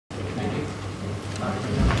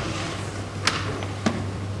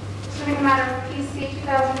Concerning the matter of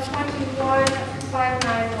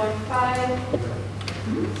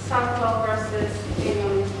PC-2021-05915, Southwell versus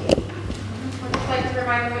McKee. I'd just like to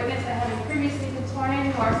remind the witness that having previously been sworn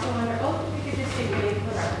in, who are still under oath, if you could just state your name for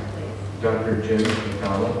the record, please. Dr. Jim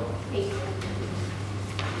McDonald. Thank you.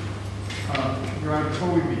 Your Honor,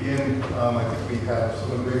 before we begin, I think we have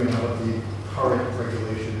some agreement on what the current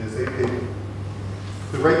regulation is.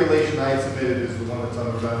 The regulation I submitted is the one that's on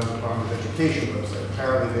the Rhode Island Department of Education website.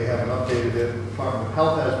 Apparently they haven't updated it. The Department of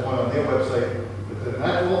Health has one on their website, but then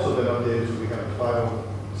that's also been updated, so we have a final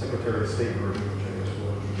Secretary of State version, which I guess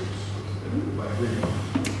will introduce by agreement.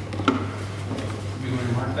 You want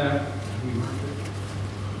to mark that?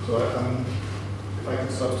 So if I can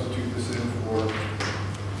substitute this in for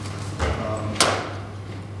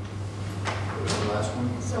the last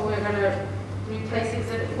one. So we're going to replace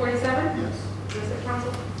Exhibit 47? Yes. Is it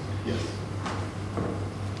counsel? Yes.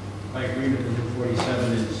 By agreement, number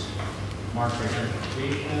 47 is marked for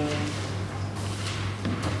identification.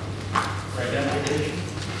 For identification?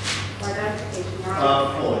 For identification, Your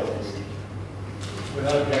Honor. Fully.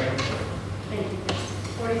 Without objection. Thank you.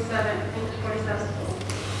 47, and 47 full.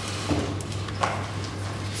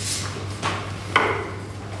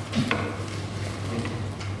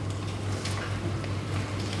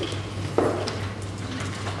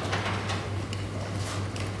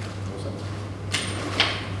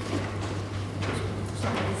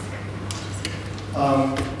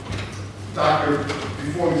 Doctor,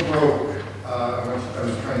 before we broke, I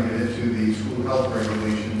was trying to get into the school health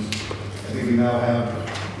regulations. I think we now have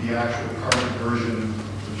the actual current version,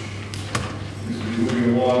 which seems to be moving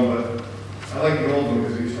along, but I like the old one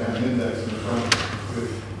because we used to have an index in the front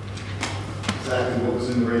with exactly what was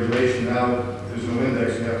in the regulation. Now there's no index,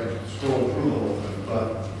 you have to scroll through the whole thing. But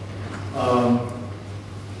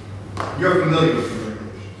you're familiar with the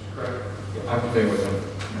regulations, correct? I'm familiar with them.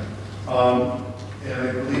 And I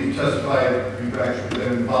believe you testified you've actually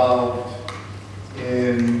been involved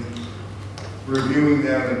in reviewing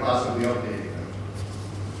them and possibly updating them.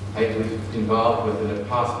 I was involved with a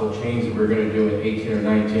possible change that we were going to do in 18 or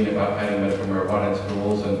 19 about adding medical marijuana in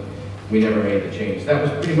schools, and we never made the change. That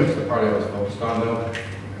was pretty much the part I was focused on, though.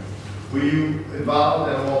 Were you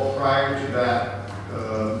involved at all prior to that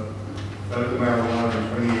medical marijuana in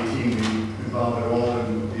 2018? Were you involved at all in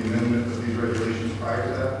the amendment of these regulations prior to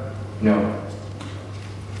that? No.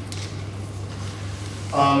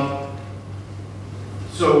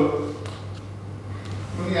 So,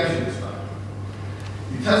 let me ask you this now.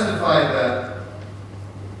 You testified that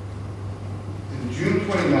in June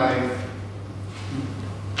 29th,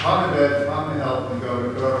 Department of Ed, Department of Health, and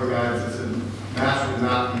Governor guidance that said masks would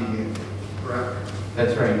not be in, correct?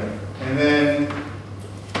 That's right. And then,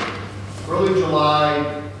 early July,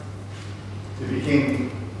 it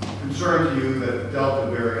became concerned to you that the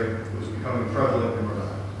Delta variant was becoming prevalent in Rhode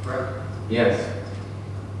Island, correct? Yes.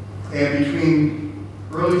 And between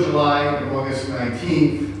early July and August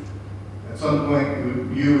 19th, at some point,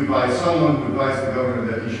 you advised someone who advised the governor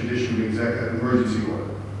that he should issue an emergency order,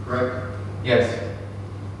 correct? Yes.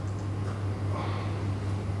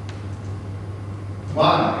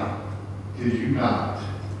 Why did you not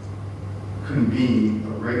convene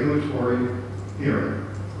a regulatory hearing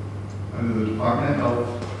under the Department of Health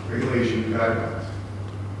regulation guidelines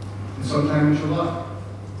and sometime in July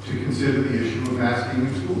to consider the issue of masking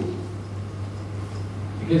in schools?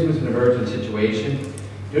 Because it was an emergent situation,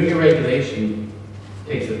 doing a regulation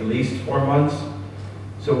takes at least 4 months,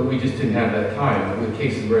 so we just didn't have that time. The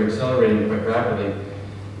cases were accelerating quite rapidly.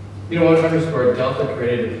 You know, I want to underscore, Delta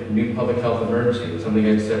created a new public health emergency. It's something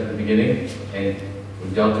I said at the beginning, and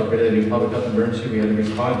when Delta created a new public health emergency, we had to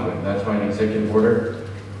respond to it. And that's why an executive order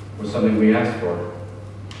was something we asked for.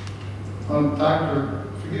 Doctor,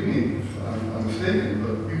 forgive me if I'm mistaken,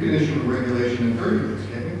 but you can issue a regulation in 30 days,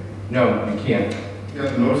 can't you? No, you can't. You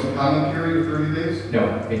have to notice a comment period of 30 days? No,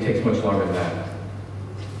 it takes much longer than that.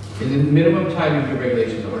 And the minimum time you do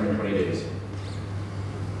regulations is 120 days.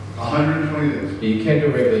 120 days. You can't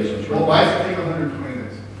do regulations short. Well, why does it take 120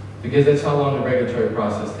 days? Because that's how long the regulatory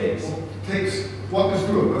process takes. Well, walk us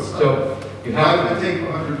through it. So you Why have did it take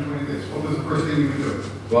 120 days? What was the first thing you would do?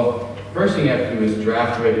 Well, first thing you have to do is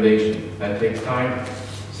draft regulation. That takes time.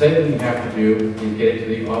 Second thing you have to do is get it to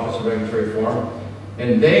the Office of Regulatory Reform,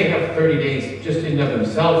 and they have 30 days just in and of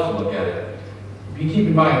themselves to look at it. You keep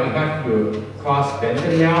in mind, we have to do a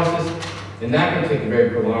cost-benefit analysis, and that can take a very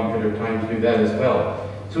prolonged period of time to do that as well.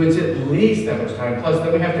 So it's at least that much time. Plus,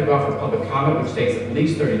 then we have to go out for public comment, which takes at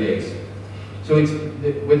least 30 days. So it's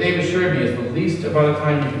what they've assured me is the least amount of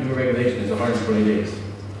time you can do a regulation is 120 days.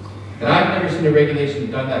 And I've never seen a regulation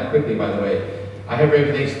done that quickly, by the way. I have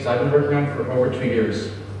regulations I've been working on for over 2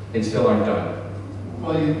 years and still aren't done.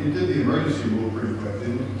 Well, you did the emergency rule pretty quick,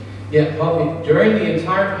 didn't you? Yeah, probably during the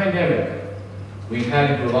entire pandemic, we've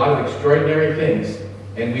had to do a lot of extraordinary things,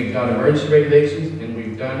 and we've done emergency regulations and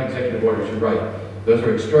we've done executive orders. You're right. Those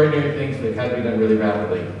are extraordinary things, and they've had to be done really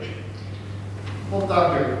rapidly. Well,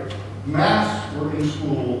 Doctor, masks were in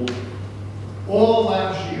school all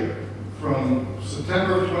last year, from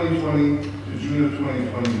September of 2020 to June of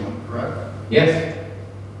 2021, correct? Yes,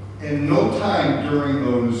 And no time during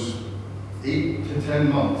those 8 to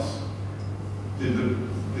 10 months did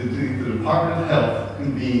the Department of Health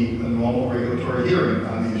convene a normal regulatory hearing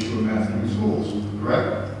on the issue of masking in schools,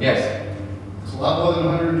 correct? yes, It's a lot more than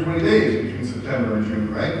 120 days between September and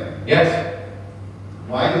June, right? yes.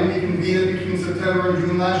 Why didn't we convene it between September and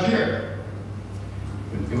June last year?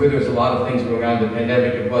 There was a lot of things going on in the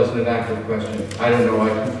pandemic. It wasn't an active question. I don't know.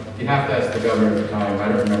 You'd have to ask the governor at the time. I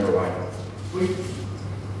don't remember why.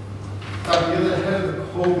 Doctor, you're the head of the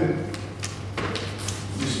COVID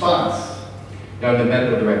response. No, I'm the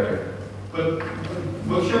medical director. But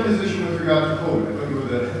what's your position with regard to COVID? I thought you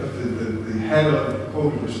were the head of the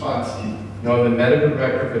COVID response team. No, I'm the medical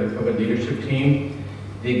director for the COVID leadership team.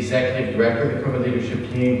 The executive director of the COVID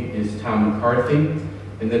leadership team is Tom McCarthy,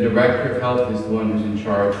 and the director of health is the one who's in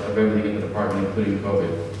charge of everything in the department, including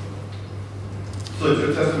COVID. So it's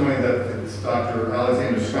your testimony that it's Dr.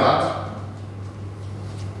 Alexander Scott's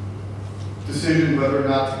decision whether or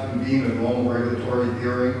not to convene a normal regulatory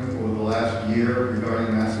hearing over the last year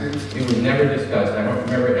regarding masking? It was never discussed. I don't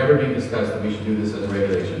remember ever being discussed that we should do this as a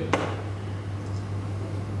regulation.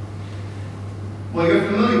 Well, you're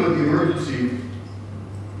familiar with the emergency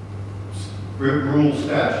rule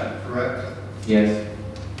statute, correct? Yes,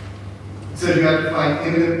 It says you have to find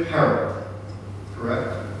imminent peril, correct?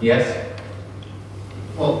 yes,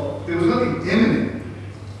 Well, there was nothing imminent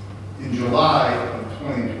in July of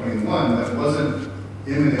 2021 that wasn't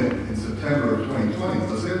imminent in September of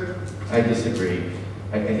 2020, was there? I disagree.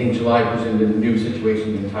 I think July presented a new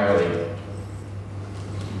situation entirely.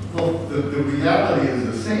 Well, the reality is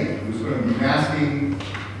the same. It was going to be masking,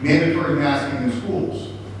 mandatory masking in schools.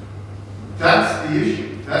 That's the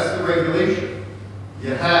issue. That's the regulation.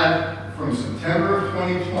 You had from September of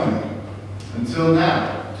 2020 until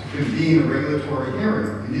now to convene a regulatory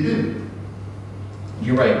hearing, and you didn't.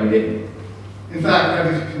 You're right, we didn't. In fact,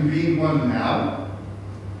 have you convened one now?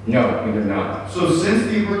 No, we did not. So since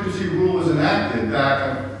the emergency rule was enacted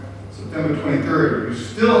back on September 23rd, you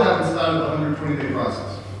still haven't started the 120-day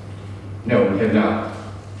process. No, we have not.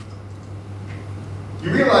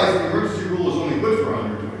 You realize the emergency rule is only good for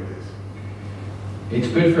 120 days. It's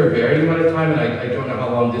good for a varying amount of time, and I don't know how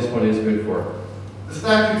long this one is good for. The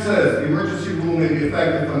statute says the emergency rule may be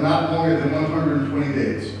effective for not longer than 120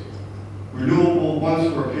 days. Renewable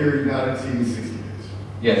once for a period not exceeding 60 days.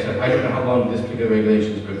 Yes, I don't know how long this particular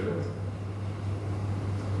regulation is good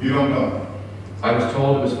for. You don't know. I was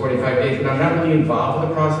told it was 45 days, but I'm not really involved in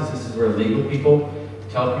the process. This is where legal people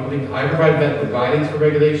tell people things. I provide medical guidance for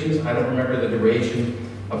regulations. I don't remember the duration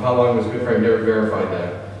of how long it was good for. I've never verified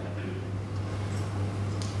that.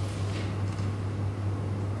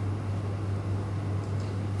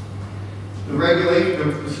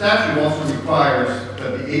 The statute also requires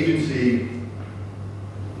that the agency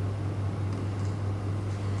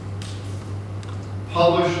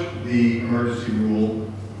publish the emergency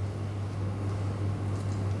rule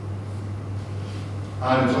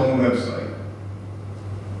on its own website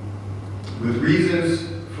with reasons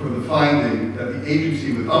for the finding that the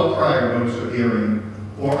agency without prior notice of hearing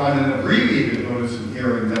or on an abbreviated notice of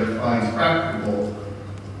hearing that it finds practicable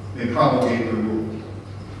may promulgate the rule.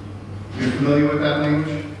 You're familiar with that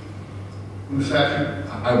language in the statute?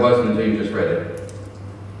 I wasn't until you just read it.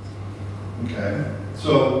 Okay.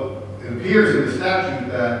 So it appears in the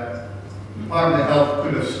statute that the Department of Health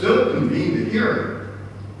could have still convened a hearing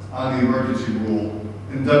on the emergency rule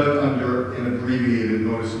and done it under an abbreviated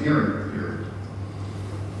notice of hearing period.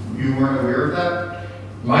 You weren't aware of that?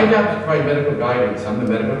 My job is to provide medical guidance. I'm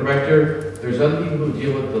the medical director. There's other people who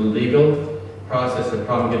deal with the legal process of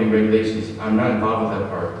promulgating regulations. I'm not involved with that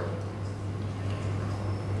part.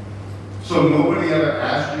 So nobody ever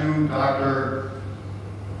asked you, Doctor,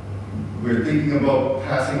 we're thinking about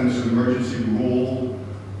passing this emergency rule.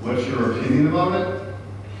 What's your opinion about it?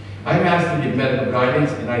 I'm asked to give medical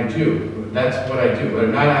guidance, and I do. That's what I do. But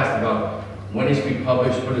I'm not asked about when it should be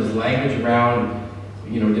published, what is language around,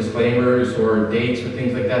 disclaimers or dates or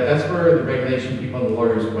things like that. That's where the regulation people and the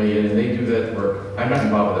lawyers weigh in, and they do that work. I'm not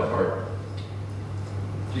involved with that part.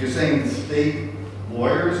 So you're saying state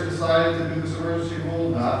lawyers decided to do this emergency rule,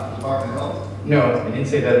 not the Department of Health? No, I didn't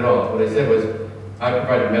say that at all. What I said was I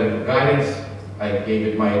provided medical guidance. I gave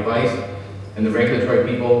it my advice, and the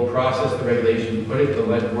regulatory people processed the regulation, put it, the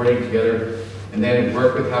wording together, and then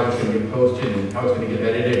work with how it's going to get posted and how it's going to get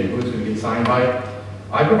edited and who it's going to get signed by.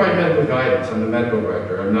 I provide medical guidance. I'm the medical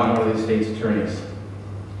director. I'm not one of the state's attorneys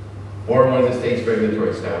or one of the state's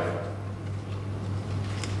regulatory staff.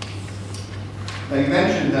 Now, you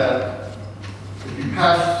mentioned that if you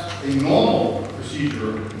pass a normal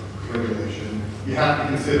procedure regulation, you have to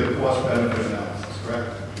consider cost-benefit analysis, correct?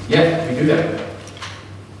 Yes, we do that.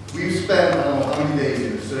 We've spent, I don't know how many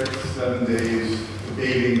days here, 6, 7 days,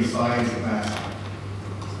 debating the science of masking.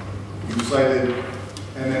 You've cited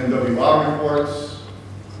MMWR reports.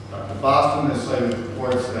 Dr. Boston has cited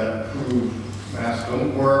reports that prove masks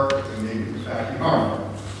don't work and maybe in fact be harmful.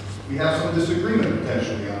 We have some disagreement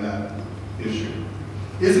potentially on that issue.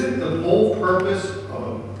 Isn't the whole purpose of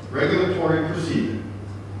a regulatory proceeding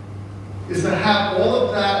is to have all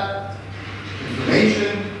of that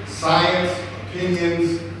information, science,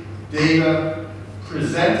 opinions, data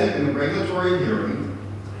presented in the regulatory hearing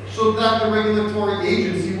so that the regulatory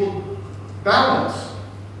agency will balance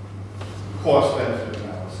cost-benefit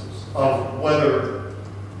analysis of whether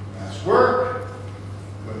masks work,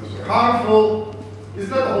 whether they're harmful? Isn't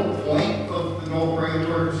that the whole point of the normal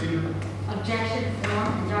regulatory procedure? Objection form,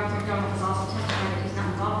 and Dr. McDonald has also testified that he's not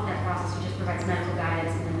involved with that process, he just provides medical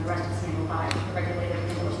guidance, and then the rest is handled by the regulator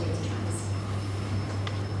and or state's attorneys.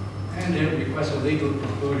 And it requests a legal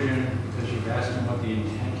conclusion because you've asked him what the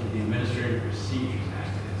intent of the Administrative Procedures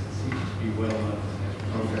Act is. It seems to be well enough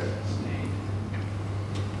as Okay. it's named.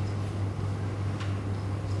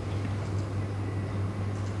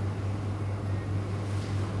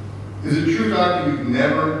 Is it true, Doctor, you've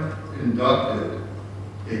never conducted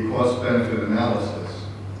a cost-benefit analysis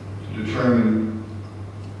to determine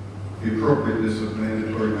the appropriateness of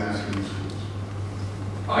mandatory masking in schools?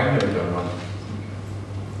 I've never done one.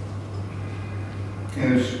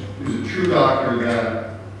 And is it true, Doctor,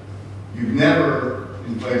 that you've never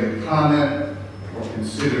invited comment or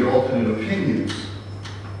considered alternate opinions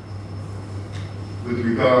with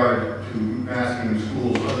regard to masking in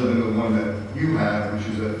schools other than the one that you have, which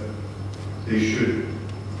is that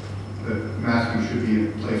masking should be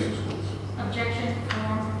in place in schools? Objection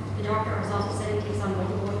form, the doctor has also said he takes on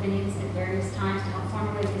multiple opinions at various times to help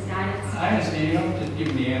formulate his guidance. I understand. You don't have to give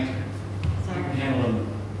him the answer. He Sorry. can handle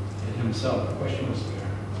it himself. The question was there.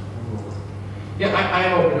 Yeah, I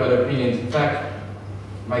am open to other opinions. In fact,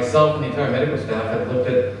 myself and the entire medical staff have looked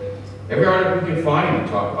at every article we could find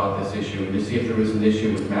to talk about this issue and to see if there was an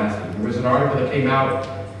issue with masking. There was an article that came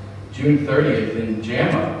out June 30th in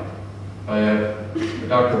JAMA by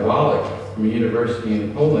Dr. Wallach from a university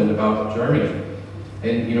in Poland about Germany.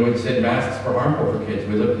 And, you know, it said masks were harmful for kids.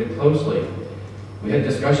 We looked at it closely. We had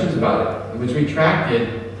discussions about it. It was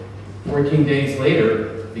retracted 14 days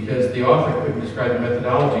later because the author couldn't describe the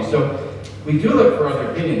methodology. So we do look for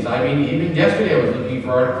other opinions. I mean, even yesterday I was looking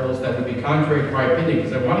for articles that would be contrary to my opinion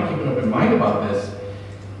because I want to keep an open mind about this.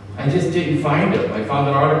 I just didn't find them. I found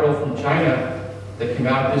an article from China that came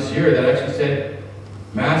out this year that actually said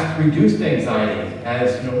masks reduced anxiety,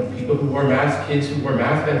 as you know, people who wore masks, kids who wore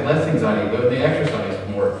masks had less anxiety, though they exercised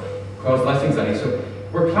more, caused less anxiety. So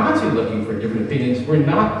we're constantly looking for different opinions. We're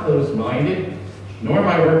not closed-minded, nor am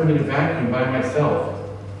I working in a vacuum by myself.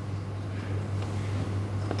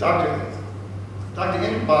 Dr.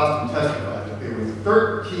 Andrew Boston testified that there were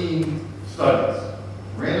 13 studies,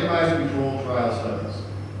 randomized controlled trial studies,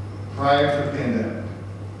 prior to the pandemic,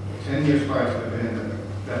 10 years prior to the pandemic,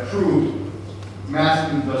 that proved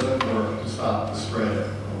masking doesn't work to stop the spread of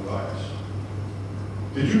the virus.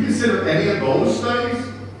 Did you consider any of those studies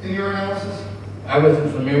in your analysis? I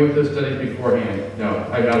wasn't familiar with those studies beforehand. No,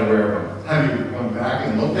 I'm not aware of them. Have you gone back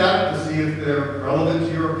and looked at it to see if they're relevant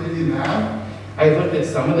to your opinion now? I looked at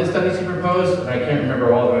some of the studies he proposed, and I can't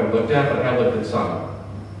remember all that I've looked at, but I have looked at some.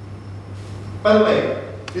 By the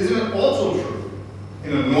way, isn't it also true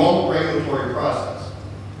in a normal regulatory process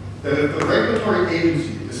that if the regulatory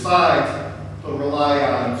agency decides to rely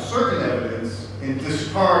on certain evidence and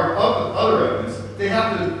discard other evidence, they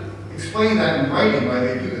have to explain that in writing why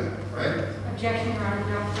they do that, right? Objection, Your Honor,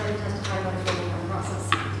 the doctor already testified about the regulatory process.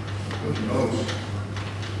 Who knows?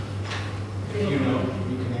 You know,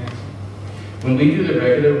 you can answer. When we do the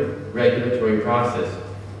regular regulatory process,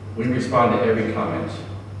 we respond to every comment.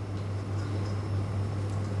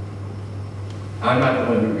 I'm not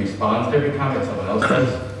the one who responds to every comment, someone else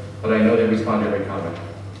does, but I know they respond to every comment.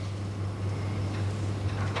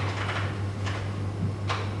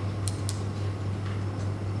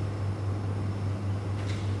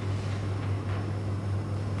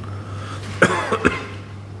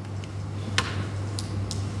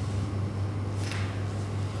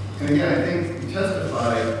 And again, I think you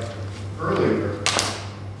testified earlier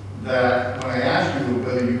that when I asked you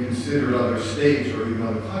whether you considered other states or even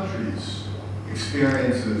other countries'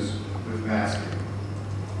 experiences with masking.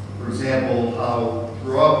 For example, how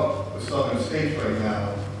throughout the southern states right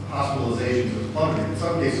now, hospitalizations have plummeted, in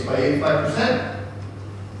some cases by 85%,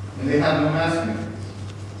 and they have no masking.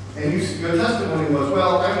 And your testimony was,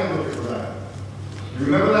 well, I only look at Rhode Island. You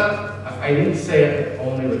remember that? I didn't say I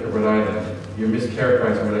only look at Rhode Island. You're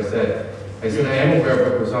mischaracterizing what I said. I said I am aware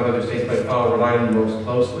of what goes on in other states, but I follow Rhode Island most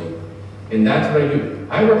closely. And that's what I do.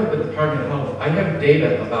 I work at the Department of Health. I have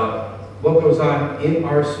data about what goes on in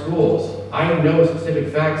our schools. I know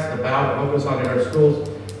specific facts about what goes on in our schools.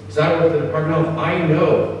 Because I work at the Department of Health, I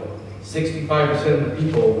know 65% of the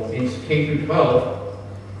people in K through 12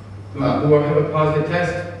 who have a positive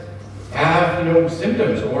test have,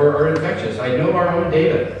 symptoms or are infectious. I know our own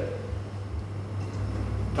data.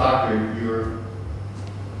 Doctor,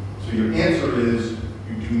 so your answer is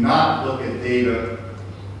you do not look at data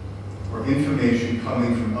or information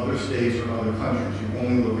coming from other states or other countries. You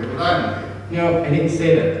only look at Rhode Island data. No, I didn't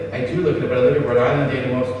say that. I do look at it, but I look at Rhode Island data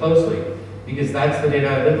most closely because that's the data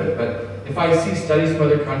I live with. But if I see studies from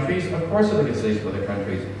other countries, of course I look at studies from other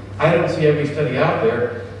countries. I don't see every study out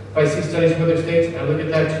there. If I see studies from other states, I look at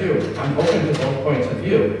that too. I'm open to both points of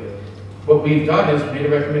view. What we've done is made a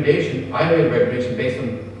recommendation. I made a recommendation based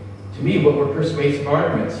on, to me, what were persuasive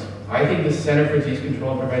arguments. I think the Center for Disease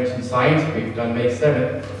Control and Prevention Science brief done May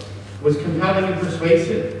 7th was compelling and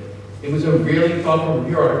persuasive. It was a really thoughtful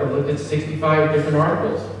review article that looked at 65 different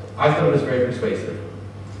articles. I thought it was very persuasive.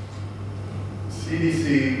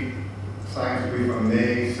 CDC science brief on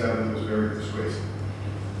May 7th was very persuasive.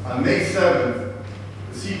 On May 7th,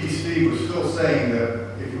 the CDC was still saying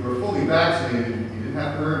that if you were fully vaccinated, you didn't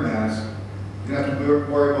have to wear a mask, you didn't have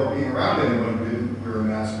to worry about being around anyone who didn't wear a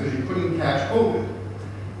mask because you couldn't catch COVID.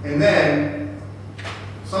 And then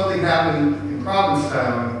something happened in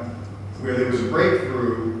Provincetown where there was a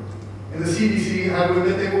breakthrough, and the CDC had to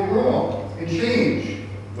admit they were wrong and change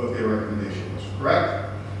what their recommendation was, correct?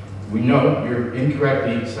 We know you're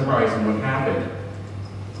incorrectly summarizing what happened.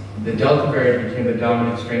 The Delta variant became the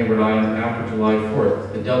dominant strain of Rhode Island after July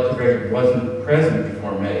 4th. The Delta variant wasn't present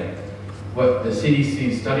before May. What the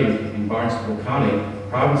CDC studied in Barnstable County,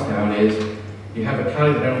 Provincetown, is you have a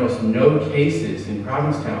county that had almost no cases in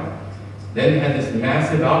Provincetown. Then they had this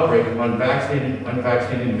massive outbreak of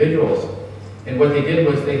unvaccinated individuals. And what they did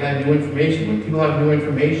was they had new information. When people have new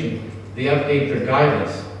information, they update their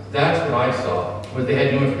guidance. That's what I saw, was they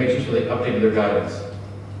had new information, so they updated their guidance.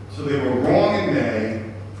 So they were wrong in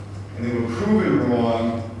May, and they were proven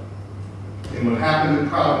wrong in what happened in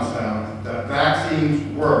Provincetown, that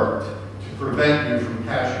vaccines worked to prevent you from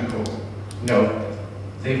catching COVID. No,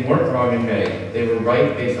 they weren't wrong in May. They were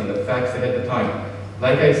right based on the facts they had at the time.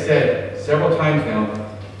 Like I said several times now,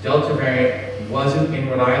 Delta variant wasn't in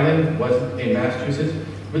Rhode Island, wasn't in Massachusetts,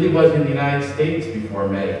 really wasn't in the United States before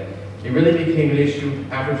May. It really became an issue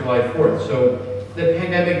after July 4th. So the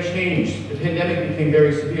pandemic changed. The pandemic became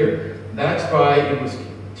very severe. That's why it was,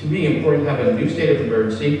 to me, important to have a new state of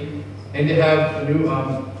emergency and to have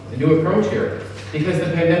a new approach here, because the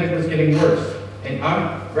pandemic was getting worse. And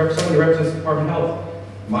I'm someone who represents the Department of Health.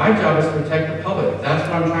 My job is to protect the public. That's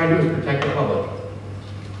what I'm trying to do, is protect the public.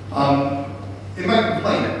 In my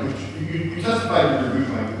complaint, which you testified in your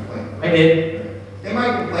my complaint. I did. In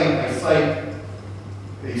my complaint, I cite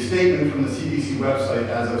a statement from the CDC website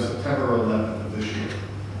as of September 11th of this year,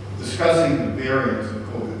 discussing the variants of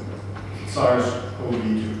COVID, SARS-CoV-2.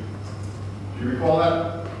 Do you recall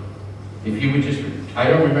that? If you would just, I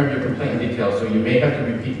don't remember your complaint in detail, so you may have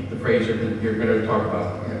to repeat the phrase you're going to talk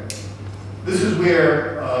about. Okay. This is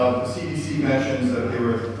where the CDC mentions that there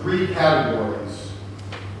were 3 categories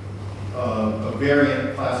of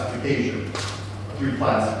variant classification, 3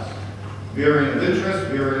 classes. Variant of interest,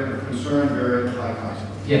 variant of concern, variant of high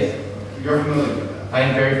consequence. Yes. You're familiar with that? I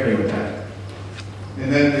am very familiar with that.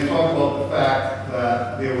 And then they talk about the fact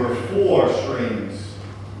that there were 4 strains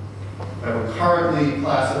that were currently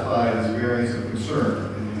classified as variants of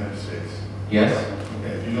concern in the United States. Yes.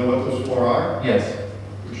 Okay, do you know what those 4 are? Yes.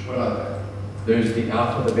 Which one are they? There's the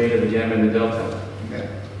alpha, the beta, the gamma, and the delta. Okay.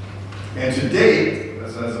 And to date,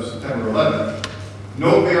 as of September 11th,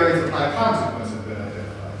 no variants of high consequence have been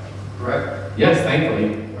identified, correct? Yes,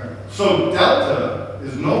 thankfully. Right. So Delta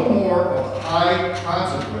is no more of high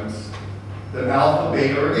consequence than alpha,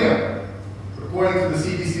 beta, or gamma, according to the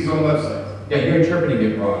CDC's own website. Yeah, you're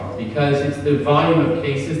interpreting it wrong, because it's the volume of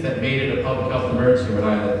cases that made it a public health emergency in Rhode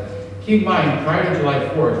Island. Keep in mind, prior to July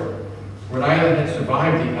 4th, Rhode Island had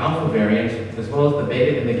survived the alpha variant as well as the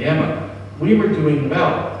beta and the gamma. We were doing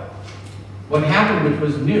well. What happened, which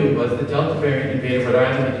was new, was the Delta variant invaded Rhode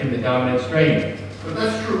Island and became the dominant strain. But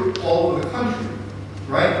that's true all over the country,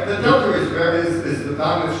 right? The Delta is the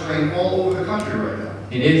dominant strain all over the country right now.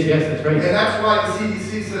 It is, yes, that's right. And that's why the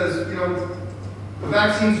CDC says, you know, the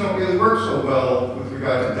vaccines don't really work so well with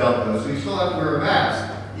regard to Delta, so you still have to wear a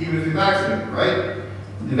mask, even if you're vaccinated, right?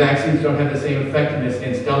 The vaccines don't have the same effectiveness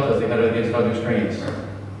against Delta as they had against other strains.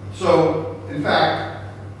 So, in fact,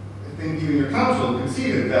 I think even your counsel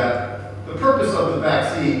conceded that the purpose of the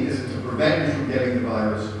vaccine isn't to prevent you from getting the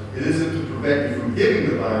virus, it isn't to prevent you from giving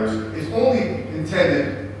the virus, it's only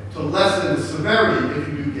intended to lessen the severity if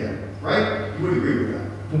you do get it, right? You would agree with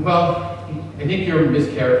that? Well, I think you're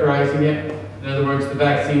mischaracterizing it. In other words, the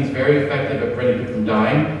vaccine is very effective at preventing people from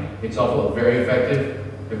dying. It's also very effective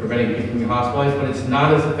at preventing people from being hospitalized, but it's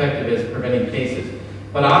not as effective as preventing cases.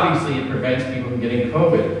 But obviously, it prevents people from getting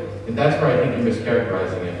COVID, and that's where I think you're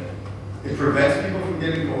mischaracterizing it. It prevents people from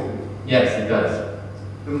getting COVID. Yes, it does.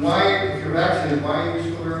 Then why, if you're vaccinated, why are you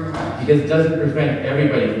still wearing a mask? Because it doesn't prevent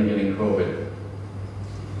everybody from getting COVID.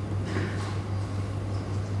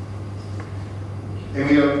 And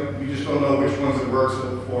you just don't know which ones it works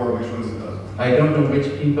for, which ones it doesn't. I don't know which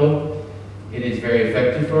people it is very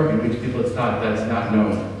effective for and which people it's not. That's not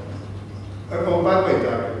known. Oh, by the way,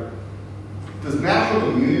 doctor, does natural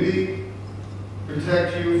immunity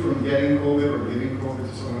protect you from getting COVID or giving COVID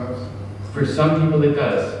to someone else? For some people, it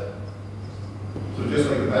does. So just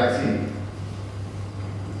like the vaccine.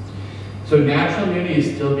 So natural immunity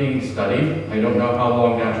is still being studied. I don't know how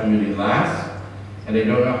long natural immunity lasts, and I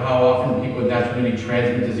don't know how often people with natural immunity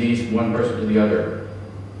transmit disease from one person to the other.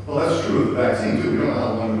 Well, that's true of the vaccine, too. We don't know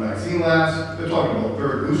how long the vaccine lasts. They're talking about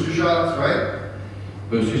third booster shots, right?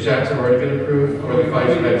 Booster shots have already been approved for the Pfizer What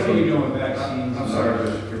are you vaccine. doing with vaccines? I'm sorry,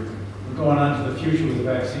 Bishop. We're going on to the future with the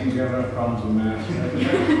vaccines. We have enough problems with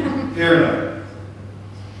masks. Fair enough.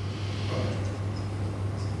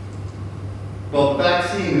 Well, the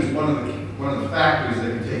vaccine is one of the factors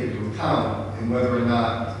that you take into account in whether or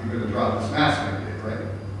not you're going to drop this mask mandate, right?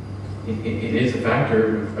 It is a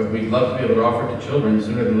factor, but we'd love to be able to offer it to children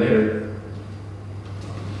sooner than later.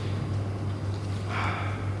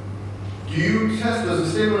 Does the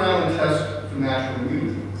state of Rhode Island test for natural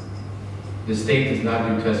immunity? The state does not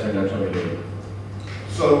do tests for natural immunity.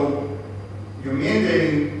 So you're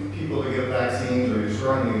mandating people to get vaccines, or you're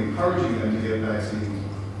strongly encouraging them to get vaccines,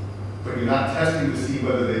 but you're not testing to see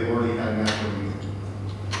whether they've already had natural immunity.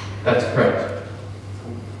 That's correct.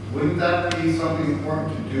 Wouldn't that be something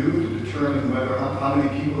important to do to determine whether how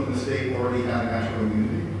many people in the state already have natural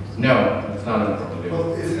immunity? No, it's not important to do.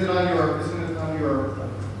 Well, isn't it on your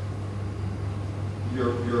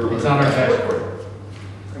It's on our dashboard.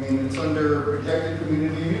 I mean, it's under protected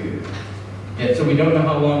community immunity. Yeah, so we don't know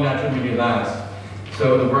how long natural immunity lasts.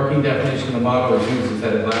 So the working definition of the model is used is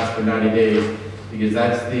that it lasts for 90 days because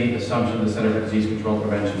that's the assumption the Center for Disease Control and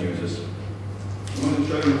Prevention uses. I want to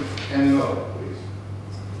show you NO, please.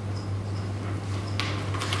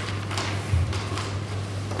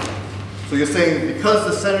 So you're saying because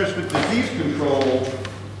the Centers for Disease Control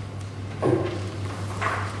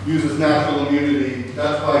uses natural immunity,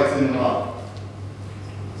 that's why it's in the model.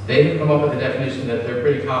 They have come up with a definition that they're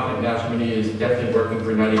pretty confident natural immunity is definitely working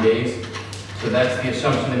for 90 days. So that's the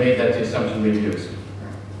assumption they made, that's the assumption we've used.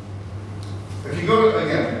 If you go to,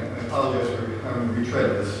 again, I apologize for having to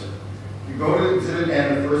retread this. You go to Exhibit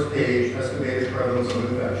N, the first page, estimated prevalence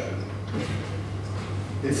of infection.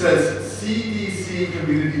 It says CDC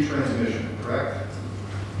community transmission, correct?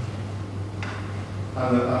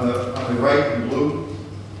 On the right in blue.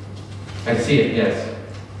 I see it, yes.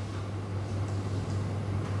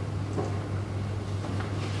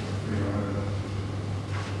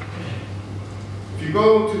 If you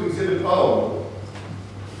go to Exhibit O,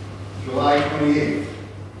 July 28th,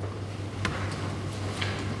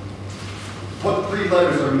 what three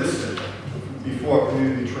letters are listed before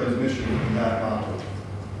community transmission in that model?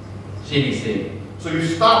 CDC. So you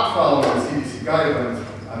stopped following the CDC guidelines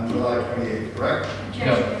on July 28th, correct?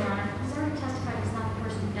 Objection, Your Honor. Has already testified it's not the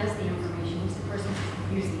person who does the information, it's the person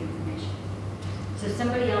who views the information. So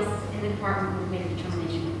somebody else in the department would make a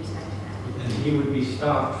determination with respect to that. And he would be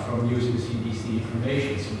stopped from using CDC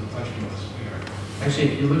information, so the question was where. Actually,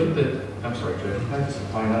 if you look at the, I'm sorry, Judge, can I just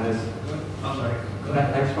opine on this? I'm sorry.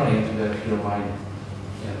 I just want to answer that if you don't mind.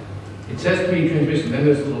 It says community transmission, then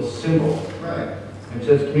there's a little symbol. Right. It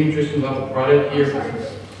says community transmission level right here,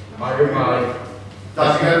 this is fired by.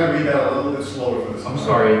 Doc, you have to read that a little bit slower for this. I'm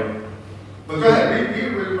sorry. But go ahead,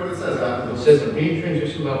 read what it says after It this. says the community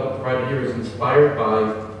transmission level provided here is inspired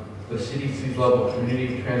by the CDC's level of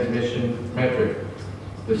community transmission metric.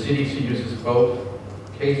 The CDC uses both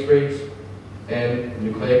case rates and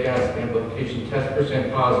nucleic acid amplification test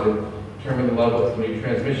percent positive determine the level of community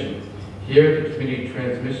transmission. Here, the community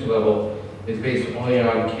transmission level is based only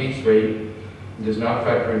on case rate and does not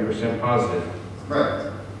factor in percent positive.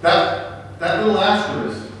 Right. That little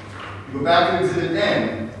asterisk, you go back to Exhibit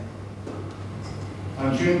N,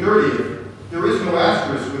 on June 30th, there is no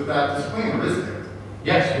asterisk with that disclaimer, is there?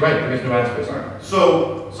 Yes, you're right, there is no asterisk. Right.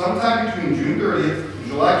 So, sometime between June 30th and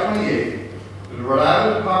July 28th, the Rhode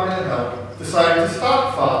Island Department of Health decided to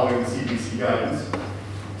stop following the CDC guidance,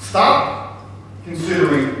 stop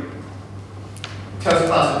considering test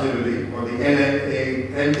positivity, or the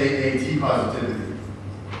NAAT positivity.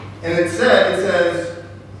 And it says,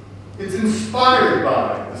 it's inspired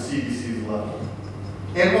by the CDC's level.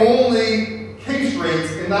 And only case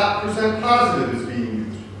rates and not percent positive is being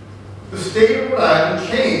used. The state of Rhode Island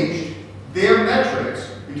changed their metrics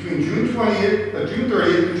between June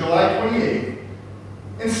 30th and July 28th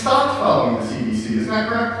and stopped following the CDC. Isn't that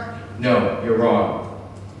correct? No, you're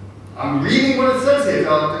wrong. I'm reading what it says here.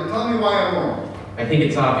 Tell me why I'm wrong. I think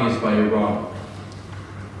it's obvious why you're wrong.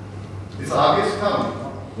 It's obvious? Tell me.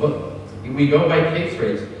 Well, we go by case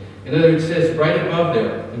rates. In other words, it says right above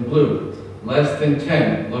there in blue, less than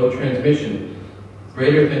 10, low transmission,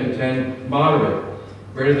 greater than 10, moderate,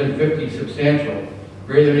 greater than 50, substantial,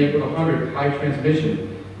 greater than or equal to 100, high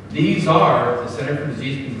transmission. These are the Center for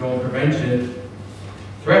Disease Control and Prevention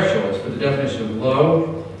thresholds for the definition of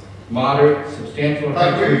low, moderate, substantial, or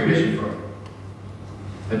high Where are you transmission. reading from?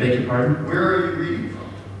 I beg your pardon? Where are you reading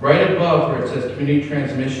from? Right above where it says community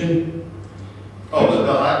transmission. Oh,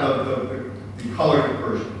 the colored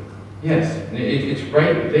version. Yes, and it's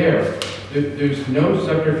right there. There's no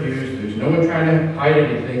subterfuge, there's no one trying to hide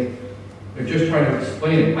anything. They're just trying to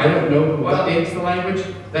explain it. I don't know who updates the language.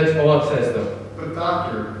 That's all it says though. But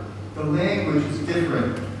doctor, the language is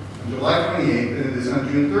different on July 28th than it is on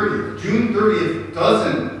June 30th. June 30th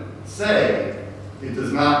doesn't say it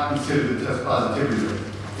does not consider the test positivity rate.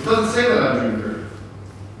 It doesn't say that on June 30th.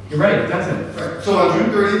 You're right, it doesn't. Right. So on June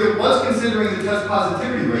 30th, it was considering the test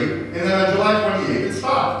positivity rate, and then on July 28th, it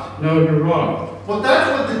stopped. No, you're wrong. Well, that's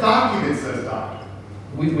what the document says, doctor.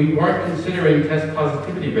 We weren't considering test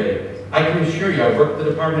positivity rate. I can assure you, I work for the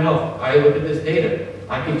Department of Health. I look at this data.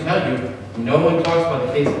 I can tell you, no one talks about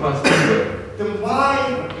the case positivity rate. Then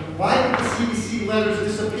why did the CDC letters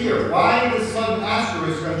disappear? Why the sudden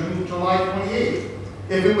asterisk on July 28th?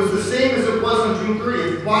 If it was the same as it was on June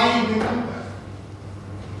 30th, why even do that?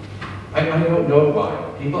 I don't know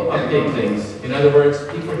why. People update things. In other words,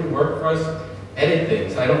 people who work for us edit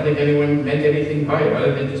things. I don't think anyone meant anything by it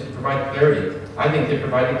other than just to provide clarity. I think they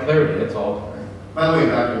provided clarity, that's all. By the way,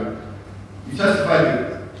 doctor, you testified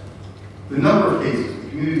that the number of cases,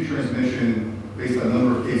 community transmission based on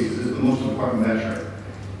number of cases, is the most important metric.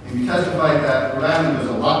 And you testified that Rhode Island does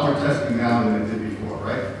a lot more testing now than it did before,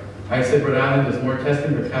 right? I said Rhode Island does more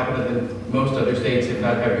testing per capita than most other states, if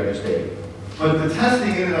not every other state. But the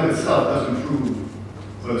testing in and of itself doesn't prove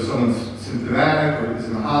whether someone's symptomatic or is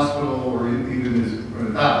in a hospital or even is going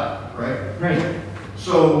to die, right? Right.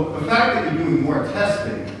 So the fact that you're doing more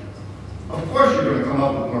testing, of course you're going to come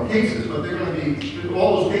up with more cases, but they're going to be,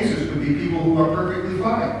 all those cases could be people who are perfectly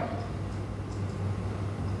fine.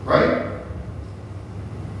 Right?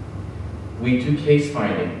 We do case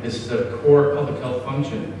finding. This is a core public health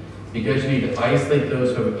function. Because you need to isolate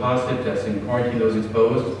those who have a positive test and quarantine those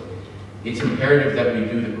exposed, it's imperative that we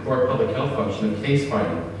do the core public health function of case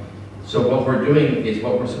finding. So what we're doing is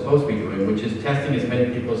what we're supposed to be doing, which is testing as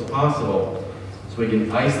many people as possible. So we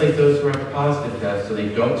can isolate those who have a positive test so they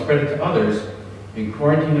don't spread it to others, and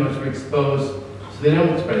quarantine those who are exposed so they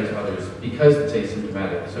don't spread it to others because it's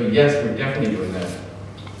asymptomatic. So yes, we're definitely doing that.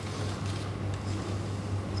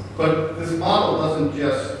 But this model doesn't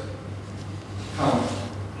just count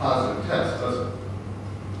positive tests, does it?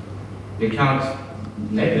 It counts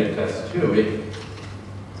negative tests too.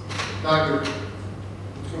 Doctor,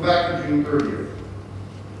 let's go back to June 30th.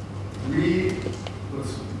 Read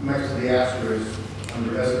what's next to the asterisk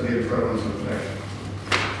under estimated prevalence of infection.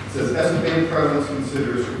 It says estimated prevalence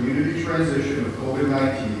considers community transition of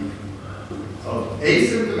COVID-19 of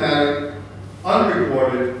asymptomatic,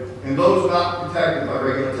 unreported, and those not protected by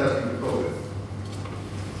regular testing for COVID.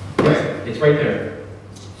 Right? It's right there.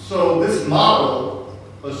 So this model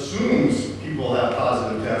assumes people have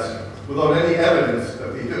positive tests without any evidence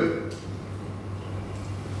that they do.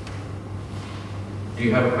 Do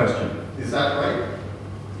you have a question? Is that right?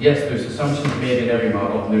 Yes, there's assumptions made in every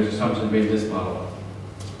model, and there's assumptions made in this model.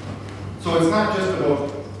 So it's not just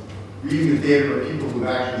about reading the data of people who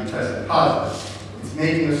actually tested positive. It's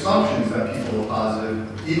making assumptions that people are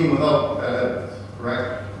positive, even without that evidence,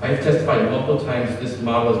 correct? I've testified multiple times this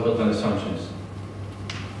model is built on assumptions.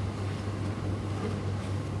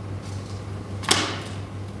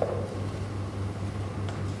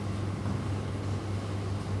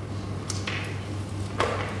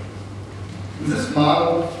 this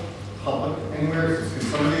model public anywhere? Can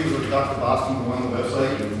somebody with Dr. Boston go on the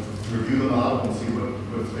website and review the model and see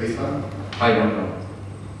what it's based on? I don't know.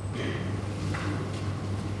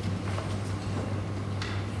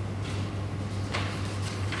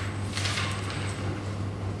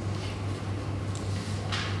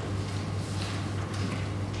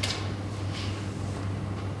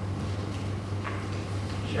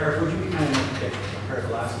 Sheriff, would you be kind enough to take a pair of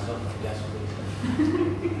glasses off my desk, please?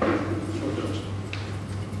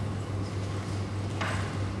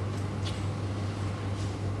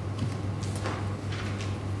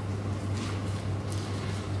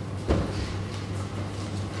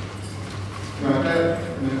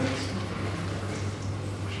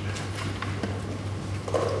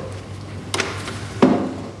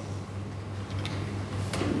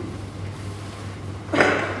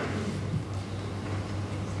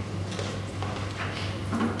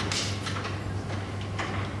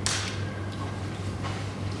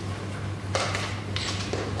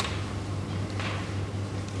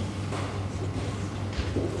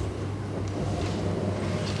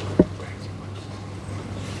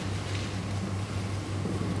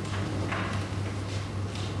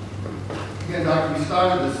 Again, Doctor, we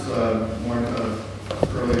started this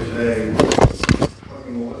earlier today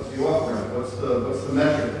talking about what's the off-ramp, what's the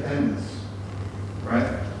metric to end this, right?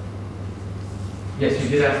 Yes, you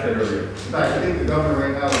did ask that earlier. In fact, I think the governor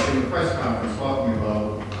right now is in a press conference talking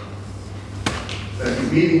about that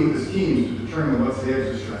he's meeting with his teams to determine what's the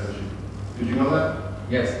exit strategy. Did you know that?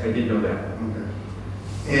 Yes, I did know that.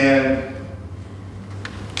 Okay. And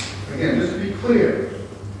again, just to be clear,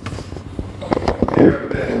 there have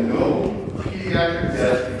been no pediatric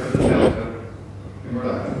deaths because of Delta in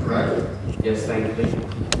Rhode Island, correct? Yes, thankfully.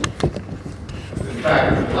 In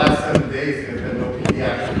fact, in the last 7 days, there have been no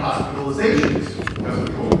pediatric hospitalizations because of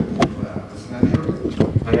COVID. Isn't that true?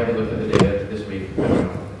 I haven't looked at the data this week. I don't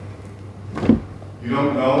know. You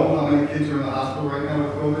don't know how many kids are in the hospital right now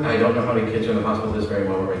with COVID? I don't know how many kids are in the hospital this very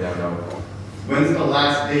moment right now, no. When's the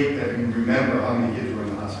last date that you remember how many kids were in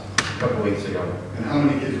the hospital? A couple weeks ago. And how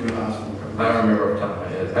many kids were in the hospital? I don't remember off the top of my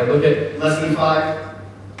head. I look at, Less than 5?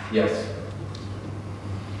 yes.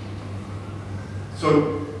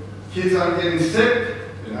 So kids aren't getting sick,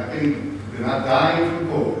 they're not dying from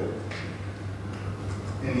COVID.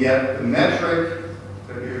 And yet the metric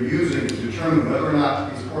that you're using to determine whether or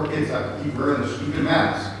not these poor kids have to keep wearing the stupid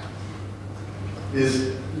mask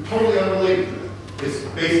is totally unrelated to it. It's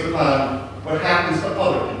based upon what happens to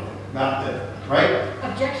other people, not them, right?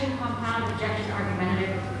 Objection compound, objection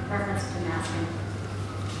argumentative, reference to masking.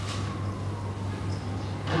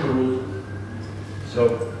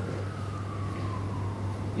 So,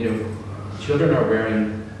 you know, children are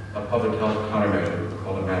wearing a public health countermeasure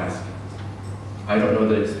called a mask. I don't know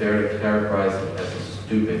that it's fair to characterize it as a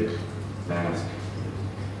stupid mask.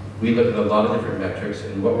 We look at a lot of different metrics,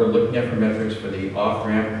 and what we're looking at for metrics for the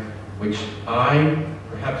off-ramp, which I,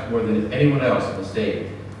 perhaps more than anyone else in the state,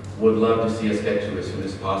 would love to see us get to as soon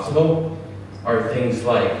as possible, are things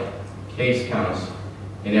like case counts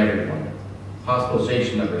in everyone,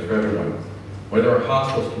 hospitalization numbers for everyone, whether our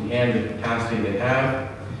hospitals can handle the capacity they have.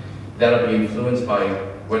 That'll be influenced by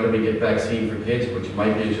whether we get vaccine for kids, which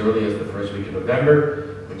might be as early as the first week of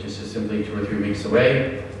November, which is just simply 2 or 3 weeks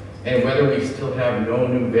away, and whether we still have no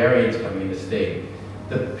new variants coming in the state.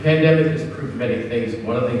 The pandemic has proved many things.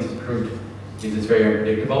 One of the things it's proved is it's very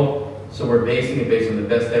unpredictable, so we're basing it based on the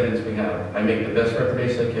best evidence we have. I make the best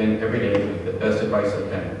recommendation I can every day, with the best advice I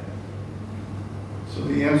can. So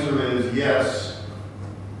the answer is yes,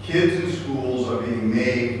 kids in schools are being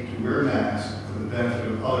made to wear masks for the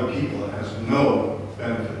benefit of other people. It has no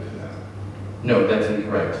benefit to them. No, that's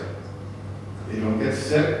incorrect. They don't get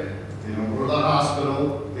sick, they don't go to the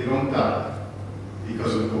hospital, they don't die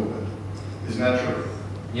because of COVID. Isn't that true?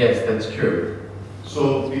 Yes, that's true.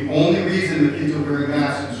 So the only reason the kids are wearing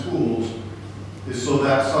masks in schools is so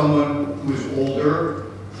that someone who is older,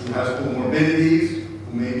 who has comorbidities,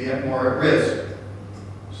 who may be more at risk,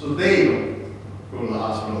 so they don't go to the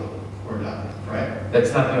hospital or die, right?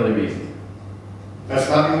 That's not the only reason. That's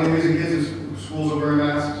not the only reason kids in schools are wearing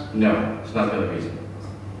masks? No, it's not the only reason.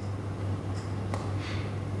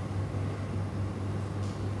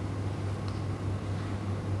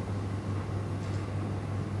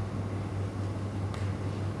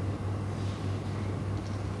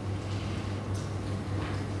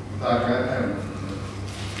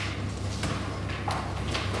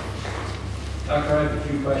 Doctor, I have a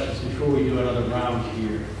few questions before we do another round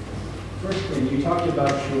here. First thing, you talked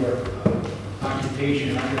about your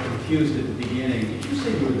occupation. I got confused at the beginning. Did you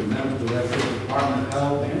say you were the medical director of the Department of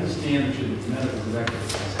Health? I understand that you're the medical director of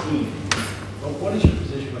the team. But what is your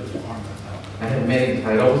position with the Department of Health? I had many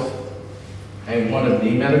titles. I am one of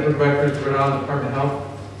the medical directors for the Department of Health.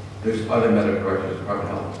 There's other medical directors in the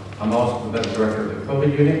Department of Health. I'm also the medical director of the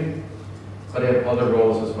COVID unit, but I have other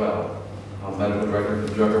roles as well. I'm medical director for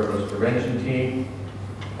the drug overdose prevention team,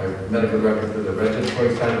 I'm medical director for the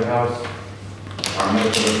regulatory side of the house, our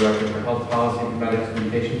medical director for health policy and medical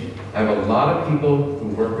communication. I have a lot of people who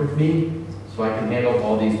work with me so I can handle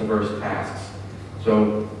all these diverse tasks.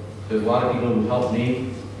 So there's a lot of people who help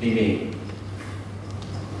me be me.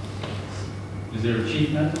 Is there a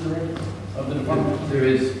chief medical director of the department? There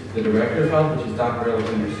is the director of health, which is Dr.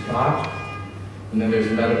 Alexander Scott, and then there's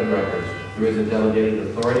the medical directors. There is a delegated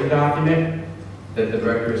authority document that the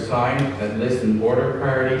director has signed that lists in order of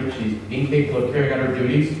priority. She's incapable of carrying out her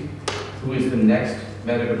duties. Who is the next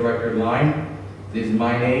medical director in line? It is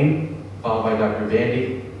my name, followed by Dr.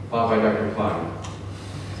 Vandy, followed by Dr. Klein.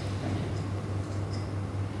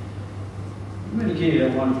 You indicated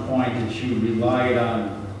at one point that you relied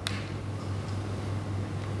on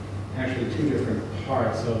actually two different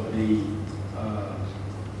parts of the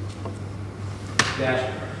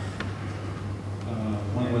dashboard.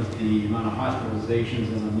 One was the amount of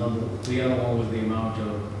hospitalizations, and the other one was the amount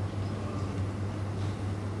of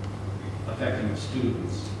affecting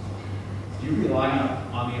students. Do you rely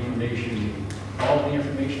on the information, all of the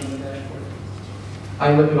information on the dashboard?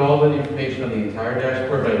 I look at all the information on the entire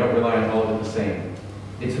dashboard, but I don't rely on all of it the same.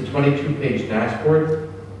 It's a 22-page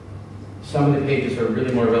dashboard. Some of the pages are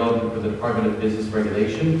really more relevant for the Department of Business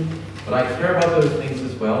Regulation, but I care about those things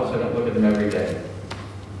as well, so I don't look at them every day.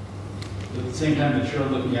 At the same time that you're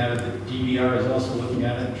looking at it, the DVR is also looking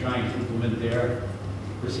at it and trying to implement their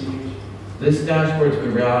procedures? This dashboard's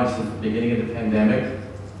been around since the beginning of the pandemic.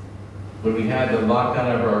 When we had the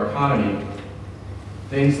lockdown of our economy,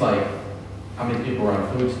 things like how many people are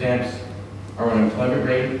on food stamps, our unemployment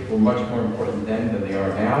rate were much more important then than they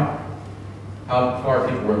are now. How far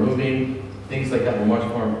people were moving, things like that were much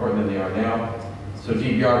more important than they are now. So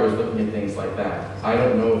DVR was looking at things like that. I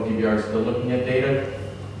don't know if DVR is still looking at data.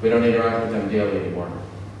 We don't interact with them daily anymore.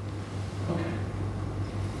 Okay.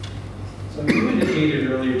 So you indicated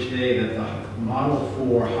earlier today that the model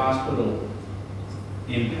for hospital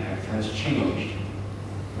impact has changed,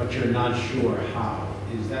 but you're not sure how.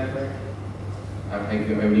 Is that correct? I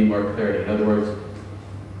need more clarity. In other words,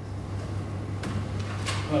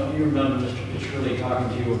 Well, you remember Mr. Pichurli talking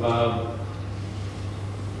to you about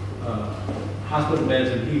hospital beds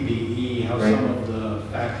and PPE, how Right. some of the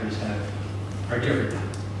factors are different.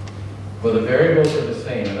 well, the variables are the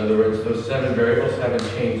same. In other words, those 7 variables haven't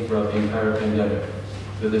changed throughout the entire pandemic.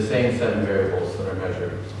 They're the same 7 variables that are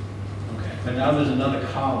measured. Okay. But now there's another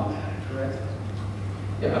column added, correct?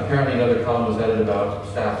 Yeah, apparently another column was added about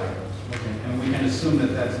staffing. Okay. And we can assume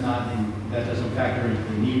that that doesn't factor into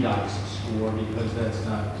the NEDOCS score because that's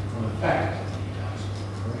not one of the factors of the NEDOCS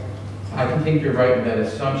score, correct? I think you're right in that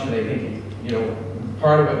assumption. I think,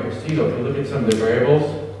 part of what you see, though, if you look at some of the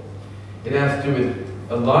variables, it has to do with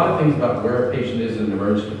a lot of things about where a patient is in the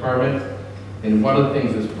emergency department. And one of the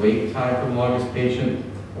things is wait time for the longest patient,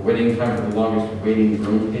 or waiting time for the longest waiting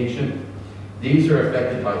room patient. These are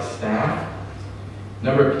affected by staff.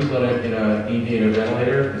 Number of people in a ED and a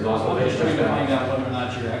ventilator is also I'm just affected by trying to find staff. out whether or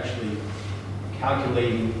not you're actually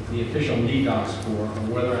calculating the official NEDOCS score,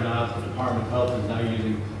 or whether or not the Department of Health is now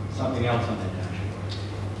using something else on that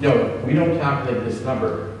dashboard. No, we don't calculate this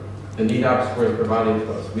number. The NEDOC score is provided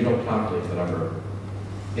to us. We don't calculate the number.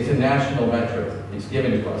 It's a national metric. It's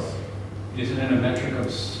given to us. Isn't it a metric of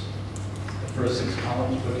the first 6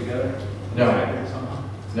 columns put together? No. Factored somehow?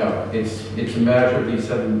 No, it's a measure of these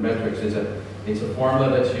 7 metrics. It's a formula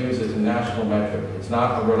that's used as a national metric. It's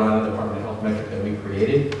not a Rhode Island Department of Health metric that we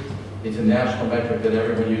created. It's a national metric that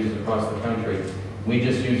everyone uses across the country. We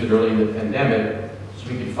just used it early in the pandemic so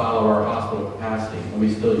we could follow our hospital capacity, and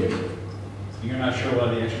we still use it. You're not sure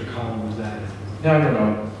why the extra column was added? No, I don't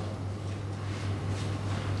know.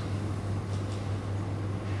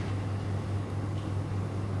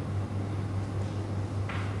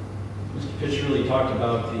 Mr. Pitch really talked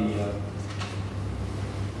about the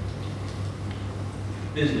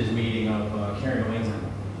business meeting of Cary, New England.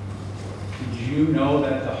 Did you know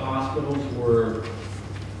that the hospitals were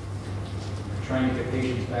trying to get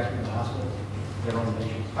patients back into the hospital, their own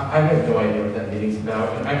patients? I have no idea what that meeting's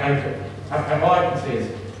about. And all I can say is,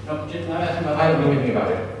 No, just not asking about I that. don't know anything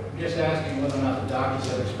about it. I'm just asking whether or not the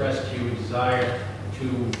doctors have expressed to you a desire to,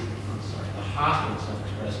 the hospitals have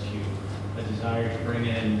expressed to you a desire to bring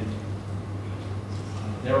in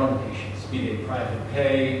their own patients, be they private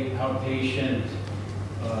pay, outpatient,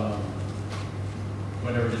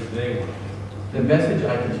 whatever it is they want to do. The message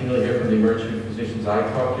I continually hear from the emergency physicians I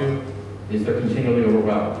talk to is they're continually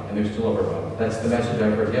overwhelmed, and they're still overwhelmed. That's the message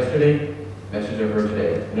I've heard yesterday, message I've heard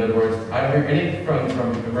today. In other words, I don't hear anything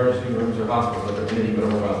from emergency rooms or hospitals that they're anything but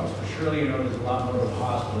overwhelmed. So surely you know there's a lot more to the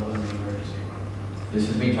hospital than the emergency room. This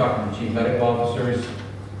is me talking to chief medical officers,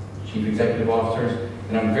 chief executive officers,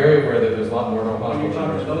 and I'm very aware that there's a lot more to a When you talk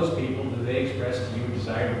to hospital. those people, do they express to you a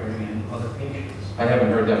desire to bring in other patients, I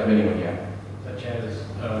haven't heard that from anyone yet. such as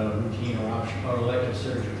routine or option or elective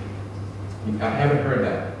surgery? I haven't heard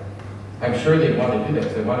that. I'm sure they want to do that,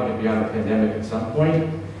 because they want to get beyond the pandemic at some point.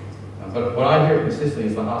 But what I hear consistently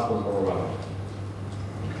is the hospital's overwhelmed.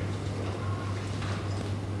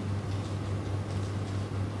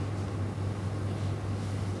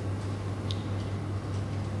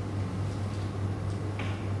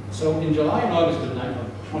 So in July and August of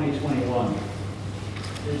 2021,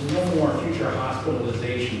 there's no more future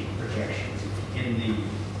hospitalization projections in the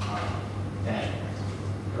dashboard,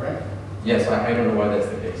 correct? Yes, I don't know why that's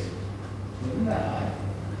the case. Isn't that high?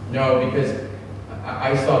 No, because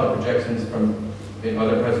I saw the projections from in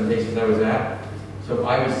other presentations I was at. So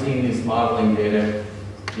I was seeing these modeling data,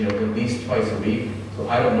 at least twice a week. So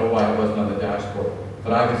I don't know why it wasn't on the dashboard,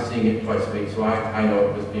 but I was seeing it twice a week, so I know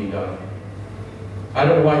it was being done. I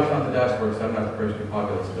don't know why it's on the dashboard, because I'm not the person who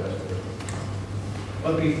populates the dashboard.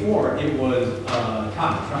 But before, it was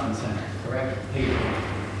top, front and center, correct? Paper.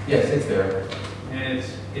 Yes, it's there. And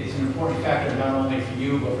it's an important factor not only for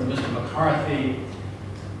you, but for Mr. McCarthy.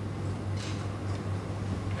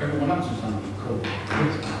 Everyone else is on the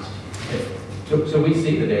COVID response. So we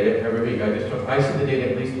see the data every week. I see the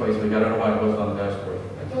data at least twice a week. I don't know why it wasn't on the dashboard.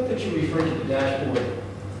 I thought that you referred to the dashboard,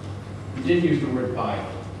 you did use the word Bible.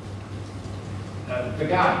 The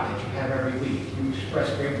guide that you have every week, you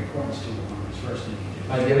express great importance to it on its first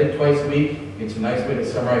introduction. I did it twice a week. It's a nice way to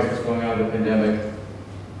summarize what's going on in the pandemic.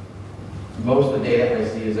 Most of the data I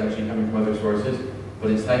see is actually coming from other sources,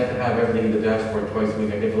 but it's nice to have everything in the dashboard twice a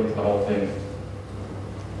week. I get to look at the whole thing.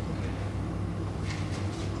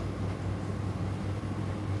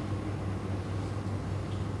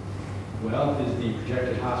 Well, is the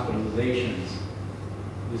projected hospitalizations,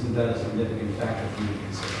 isn't that a significant factor for you to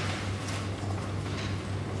consider?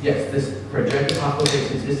 Yes, this projected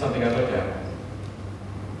hospitalizations is something I looked at.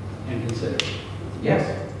 And consider?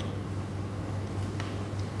 Yes.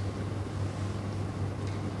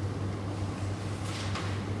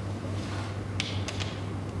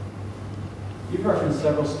 You've referenced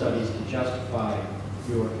several studies to justify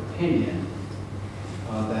your opinion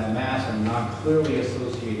that masks are not clearly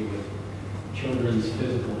associated with children's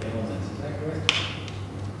physical ailments. Is that correct?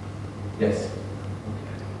 Yes.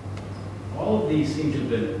 Okay. All of these seem to have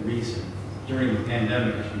been recent, during the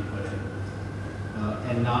pandemic, as you put it,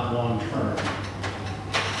 and not long-term,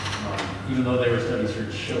 even though they were studies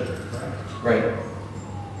for children, correct? Right.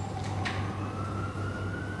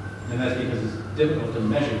 And that's because it's difficult to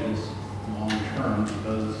measure this long-term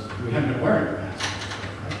because we haven't been wearing masks.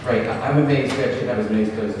 Right. I'm amazed we actually have as many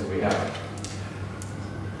studies as we have.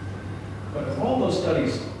 But of all those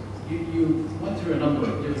studies, you went through a number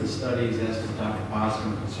of different studies, as did Dr.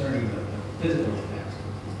 Boston, concerning the physical effects.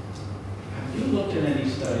 Have you looked at any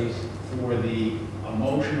studies for the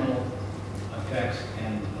emotional effects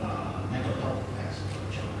and mental health effects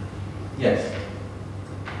of children? Yes.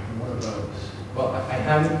 And what are those? Well, I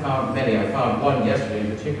haven't found many. I found one yesterday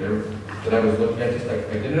in particular that I was looking at.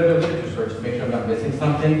 I did another literature search to make sure I'm not missing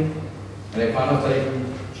something. And I found a study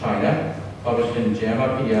from China, published in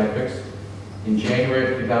JAMA Pediatrics in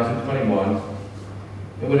January of 2021.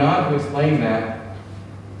 It went on to explain that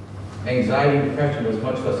anxiety and depression was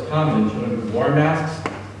much less common in children who wore masks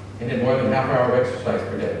and did more than half an hour of exercise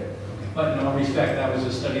per day. But in all respect, that was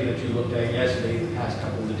a study that you looked at yesterday, the past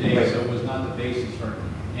couple of days, Right. so it was not the basis for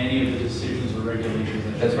any of the decisions or regulations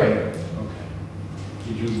that you That's right. Okay.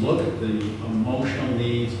 Did you look at the emotional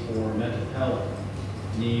needs or mental health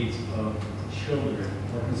needs of children,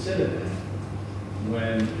 or consider that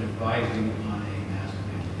when advising on a mask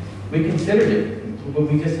mandate? We considered it,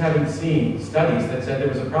 but we just haven't seen studies that said there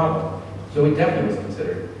was a problem. So it definitely was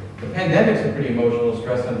considered. The pandemic's a pretty emotional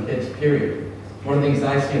stress on kids, period. One of the things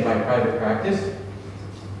I see in my private practice,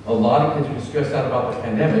 a lot of kids were stressed out about the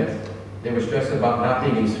pandemic. They were stressed about not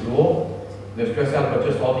being in school. They're stressed out about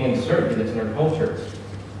just all the uncertainty that's in our culture.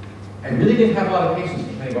 I really didn't have a lot of patients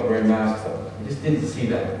complaining about wearing masks, though. I just didn't see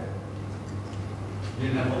that. You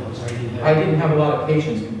didn't have, I'm sorry, you didn't have I didn't have a lot of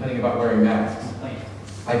patients complaining about wearing masks. complaint.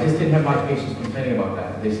 I just didn't have my patients complaining about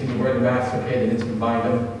that. They seemed to wear the masks okay, they didn't seem to mind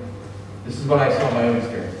them. This is what I saw in my own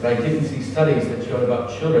experience. But I didn't see studies that showed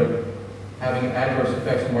about children having adverse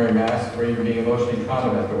effects from wearing masks or even being emotionally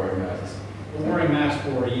traumatized after wearing masks. Well, wearing masks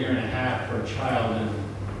for a year and a half for a child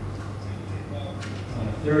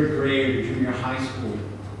third grade or junior high school,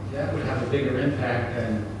 that would have a bigger impact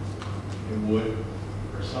than it would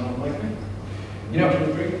for someone like me. You know, Would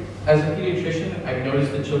you agree? as a pediatrician, I've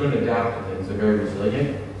noticed that children adapt to things. They're very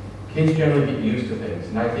resilient. Kids generally get used to things.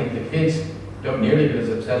 And I think the kids don't nearly get as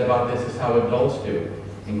upset about this as how adults do.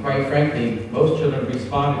 And quite frankly, most children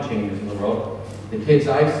respond to changes in the world. The kids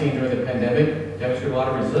I've seen during the pandemic demonstrate a lot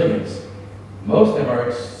of resilience. Most of them are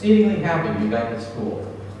exceedingly happy to be back at school,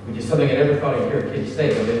 which is something I never thought I'd hear kids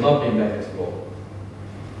say, but they love being back at school.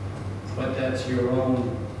 But that's your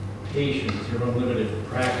own patience, your own limited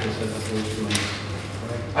practice as opposed to,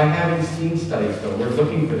 right? I haven't seen studies though. We're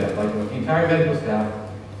looking for that. Like the entire medical staff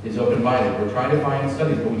is open-minded. We're trying to find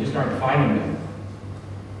studies, but we just aren't finding them.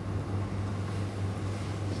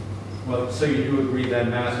 Well, so you do agree that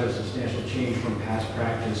masks are a substantial change from past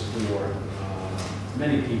practice for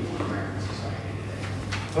many people in American society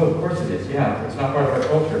today. Oh, of course it is. Yeah, it's not part of our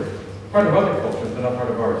culture. Part of other cultures, but not part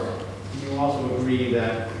of ours. You also agree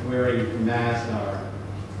that wearing masks are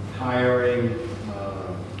tiring,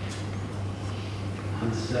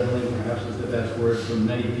 unsettling, perhaps is the best word, for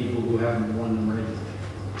many people who haven't worn them regularly.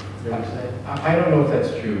 Fair to say? I don't know if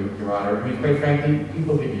that's true, Your Honor. I mean, quite frankly,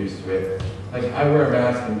 people get used to it. Like, I wear a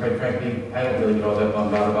mask, and quite frankly, I don't really get all that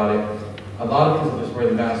bummed out about it. A lot of people just wear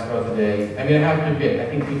the mask throughout the day. I mean, I have to admit, I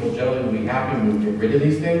think people generally will be happy when we get rid of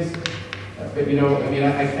these things. But, you know, I mean,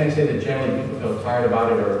 I can't say that generally people feel tired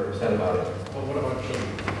about it or upset about it. Well, what about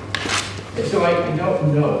children? So I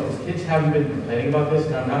don't know, because kids haven't been complaining about this,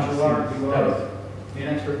 and I'm not You sure. are an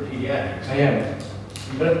expert in pediatrics. I am.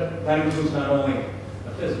 But that includes not only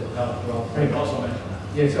the physical health, but also mental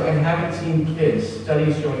health. Yeah, so I haven't seen kids,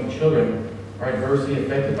 studies showing children are adversely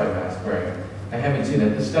affected by mask wearing. I haven't seen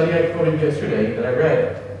that. The study I quoted yesterday that I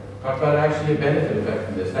read talked about actually a benefit effect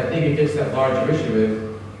from this. And I think it gets that larger issue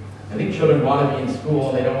with, I think children want to be in school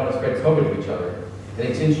and they don't want to spread COVID to each other. And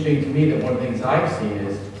it's interesting to me that one of the things I've seen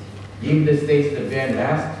is, even the states that have banned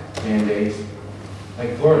mask mandates,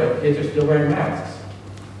 like Florida, kids are still wearing masks.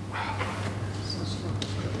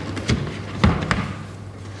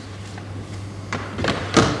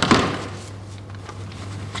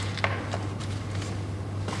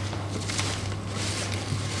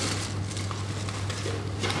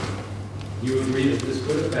 You agree that this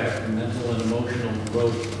could affect the mental and emotional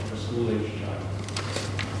growth of a school-aged child?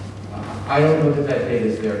 I don't know that that data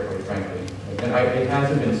is there, quite frankly. And it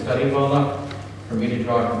hasn't been studied well enough for me to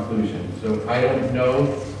draw a conclusion. So I don't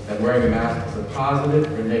know that wearing a mask has a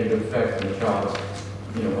positive or negative effect on a child's,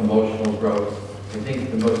 emotional growth. I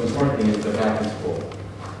think the most important thing is they're back in school.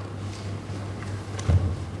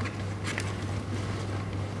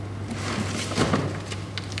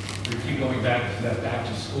 We keep going back to that back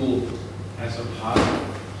to school as a positive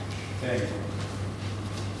thing.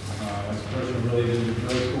 As a person who really didn't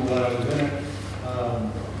enjoy school when I was in it,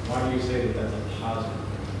 why do you say that that's a positive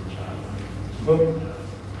thing for the child? Well,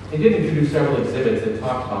 they did introduce several exhibits that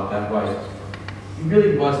talked about that, why it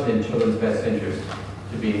really wasn't in children's best interest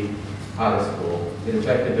to be out of school. It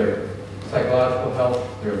affected their psychological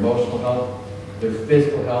health, their emotional health, their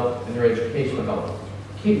physical health, and their educational health.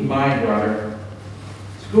 Keep in mind, Your Honor,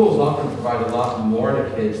 schools often provide a lot more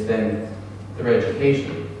to kids than their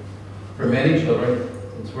education. For many children,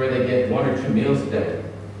 it's where they get 1 or 2 meals a day.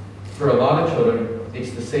 For a lot of children,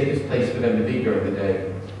 it's the safest place for them to be during the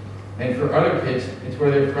day. And for other kids, it's where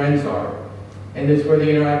their friends are. And it's where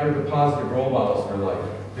they interact with the positive role models in their life.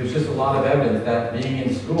 There's just a lot of evidence that being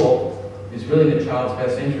in school is really in the child's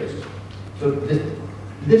best interest. So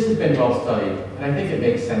this has been well studied, and I think it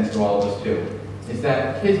makes sense to all of us too, is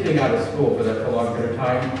that kids being out of school for that prolonged period of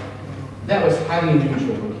time, that was highly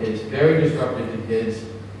unusual for kids, very disruptive to kids,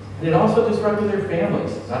 and it also disrupted their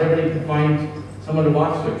families. Not everybody could find someone to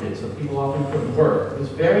watch their kids, so people often couldn't work. It was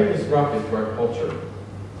very disruptive to our culture.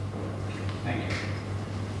 Thank you.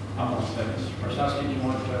 Almost finished. Marsowski, do you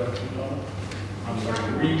want to go? I'm sorry, to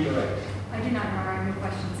redirect. I do not know. I have no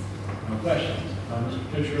questions. No questions. Mr.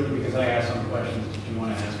 Fitzgerald, because I asked some questions, did you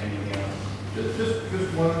want to ask anything else?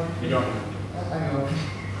 Just one. You don't. I know.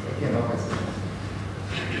 I can't help myself.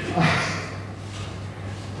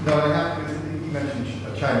 No, I have, you mentioned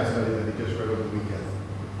a China study that you just read over the weekend.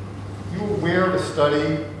 You were aware of a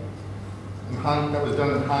study that was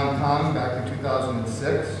done in Hong Kong back in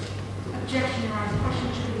 2006? Objection, Your Honor. The question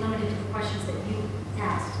should be limited to the questions that you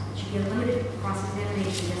asked. It should be a limited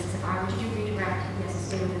cross-examination. Yes, as if I were to redirect, yes, to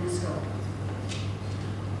stay within the scope.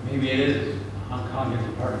 Maybe it is. Hong Kong is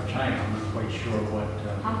a part of China. I'm not quite sure what.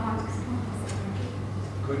 Hong Kong is a separate country.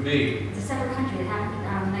 Could be. It's a separate country. It happened in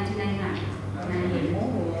 1999.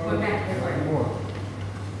 We're back to the More.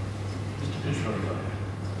 Mr. Fitzgerald, go ahead.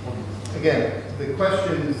 Again, the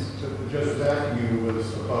questions that the judge was asking you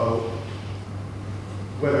was about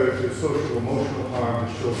whether there's social emotional harm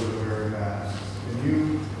to children wearing masks. And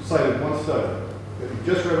you cited one study that you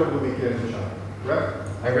just read over the weekend in China, correct?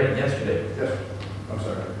 I read it yesterday. Yes. I'm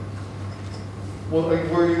sorry. Well,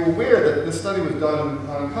 were you aware that this study was done in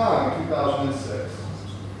Hong Kong in 2006?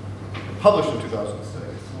 Published in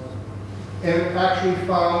 2006. And it actually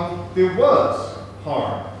found there was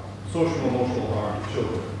harm, social emotional harm to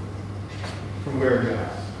children from wearing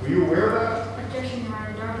masks. Were you aware of that? Objection, Your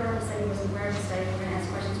Honor. Dr. Roberts said he was aware of the study. We're going to ask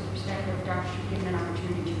questions with respect to the doctor should be given an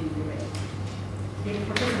opportunity to review it. The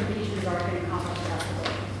participants are going to accomplish that.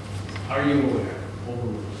 Are you aware?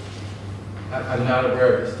 Overruled. I'm not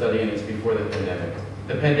aware of the study, and it's before the pandemic.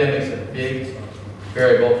 The pandemic's a big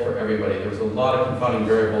variable for everybody. There was a lot of confounding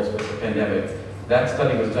variables with the pandemic. That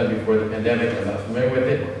study was done before the pandemic. I'm not familiar with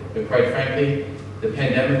it, but quite frankly, the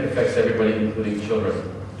pandemic affects everybody, including children.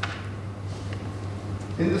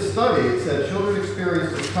 In the study, it said children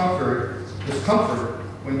experience discomfort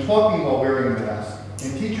when talking while wearing a mask,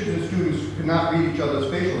 and teachers and students could not read each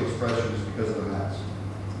other's facial expressions because of the mask.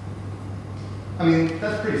 I mean,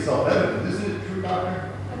 that's pretty self-evident, isn't it true, Doctor?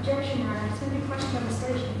 Objection, Your Honor. It's going to be a question of the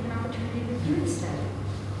study. Should be given an opportunity to review the study.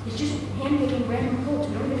 He's just hand-picking random quotes.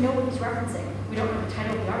 We don't even know what he's referencing. We don't know the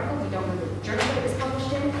title of the article. We don't know the journal that it was published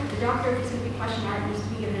in. The doctor, if he's going to be questioned on it, needs to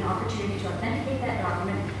be given an opportunity to authenticate that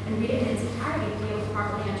document and read it in its entirety to be able to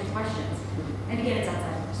properly answer questions. And again, it's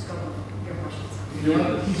outside the scope of your questions. You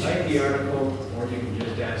want to cite the article, or you can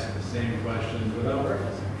just ask the same questions without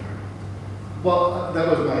referencing the article. Well, that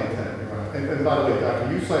was my intent, Your Honor. And by the way, Doctor,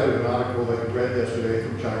 you cited an article that you read yesterday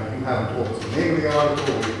from China. You haven't told us the name of the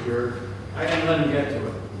article. I didn't let him get to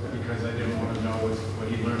it because I didn't want to know what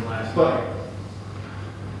he learned last night.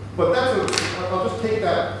 But I'll just take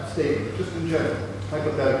that statement, just in general,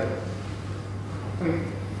 hypothetically. I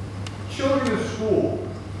mean, children in school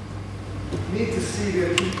need to see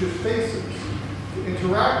their teachers' faces, to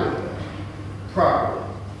interact with them properly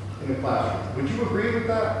in the classroom. Would you agree with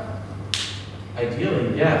that?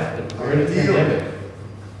 Ideally, yes, but we're in a pandemic.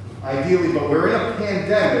 Ideally, but we're in a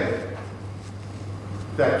pandemic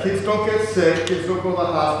that kids don't get sick, kids don't go to the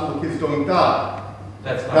hospital, kids don't die.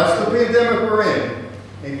 That's the pandemic we're in.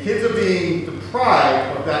 And kids are being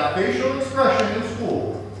deprived of that facial expression in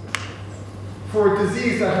school for a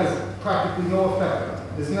disease that has practically no effect on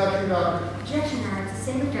them. Isn't that true, Doctor? Objection, Your Honor. It's the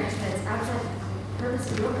same objection that it's outside the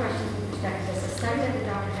purpose of your questions with respect to this. A study that the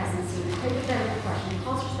doctor hasn't seen, a hypothetical question,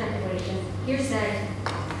 calls for speculation, hearsay.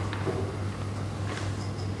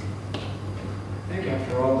 I think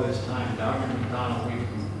after all this time, Dr. McDonald,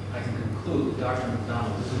 I can conclude that Dr.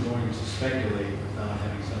 McDonald isn't going to speculate without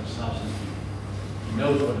having some substance. He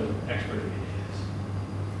knows what an expert opinion is.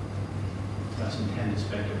 He doesn't intend to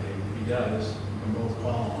speculate. If he does, we can both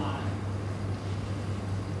call him on it.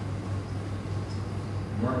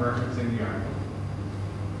 You weren't referencing the article.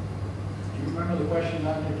 Do you remember the question,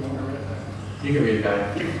 Doctor? Do you want to read that? You can read that.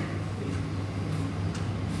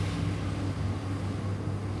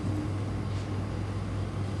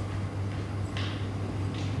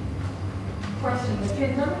 Question: the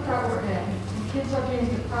pandemic that we're in, and kids are being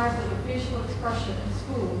deprived of the facial expression in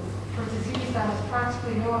school for a disease that has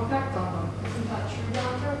practically no effect on them. Isn't that true,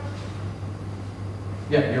 Doctor?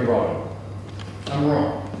 Yeah, you're wrong. I'm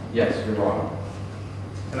wrong. Yes, you're wrong.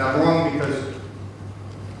 And I'm wrong because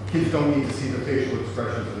kids don't need to see the facial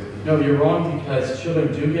expressions of their teachers. No, you're wrong because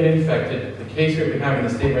children do get infected. The case rate we have in the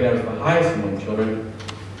state right now is the highest among children,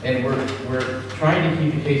 and we're trying to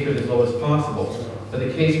keep the case rate as low as possible. But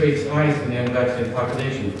the case rate is highest in the unvaccinated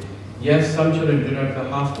population. Yes, some children do not go to the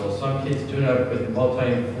hospital. Some kids do not with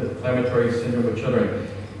multi-inflammatory syndrome of children.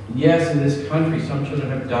 Yes, in this country, some children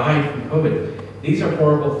have died from COVID. These are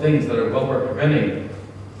horrible things that are well worth preventing.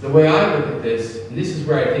 The way I look at this, and this is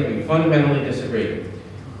where I think we fundamentally disagree.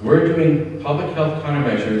 We're doing public health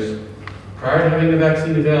countermeasures prior to having the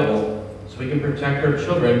vaccine available so we can protect our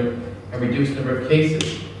children and reduce the number of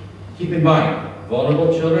cases. Keep in mind,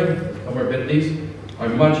 vulnerable children with comorbidities are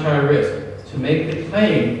much higher risk. To make the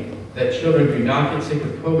claim that children do not get sick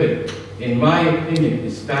with COVID, in my opinion,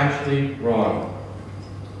 is factually wrong.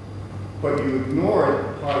 But you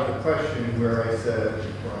ignored part of the question where I said,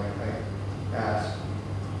 where I asked,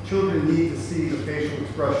 children need to see the facial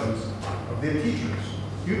expressions of their teachers.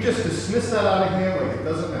 You just dismiss that out of hand like it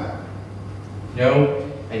doesn't matter.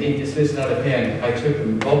 No, I didn't dismiss it out of hand. I took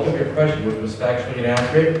the bulk of your question, which was factually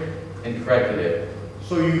inaccurate, and corrected it.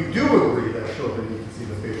 So you do agree that children need to see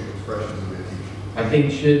the facial expressions of their teachers? I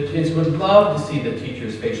think kids would love to see the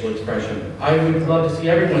teacher's facial expression. I would love to see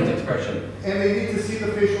everyone's expression. And they need to see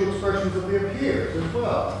the facial expressions of their peers as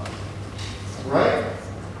well. Right?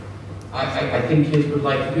 I think kids would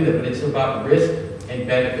like to do that, but it's about risk and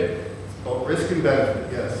benefit. Well, risk and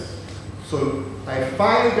benefit, yes. So I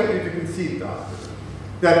finally got you to concede, doctor,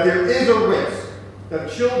 that there is a risk,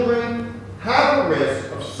 that children have a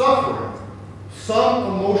risk of suffering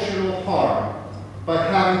some emotional harm by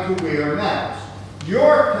having to wear masks.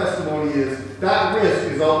 Your testimony is that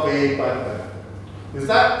risk is outweighed by the benefit. Is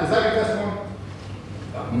that your testimony?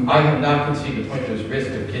 I have not conceded the point there's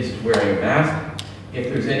risk of kids wearing a mask.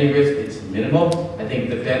 If there's any risk, it's minimal. I think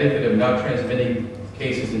the benefit of not transmitting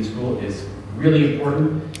cases in school is really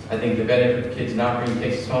important. I think the benefit of kids not bringing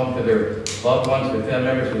cases home to their loved ones, their family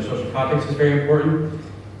members, their social context is very important.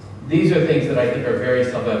 These are things that I think are very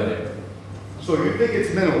self-evident. So you think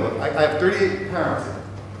it's minimal? I have 38 parents here.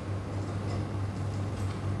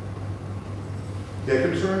 Their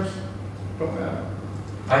concerns don't matter.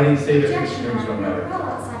 I didn't say that Objection, concerns don't Your Honor. We're matter. well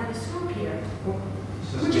outside of the scope here.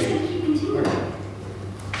 We're just going to keep continuing.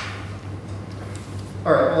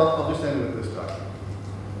 All right, well, I'll just end with this, doctor.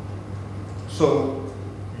 So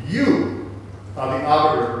you are the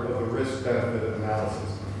arbiter of the risk-benefit analysis,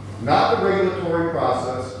 not the regulatory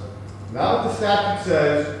process, not what the statute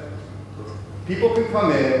says. People can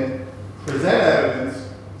come in, present evidence,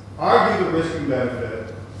 argue the risk and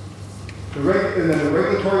benefit, and then the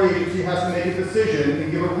regulatory agency has to make a decision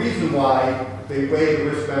and give a reason why they weigh the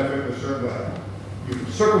risk-benefit in a certain way.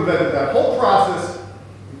 You've circumvented that whole process.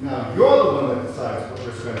 Now you're the one that decides what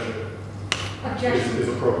risk-benefit is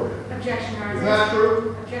appropriate. Objection, Your Honor. Isn't that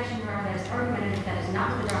true? Objection, Your Honor. That is argumentative. That is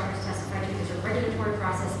not what the doctors testified to. There's a regulatory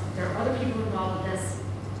process. There are other people involved with this.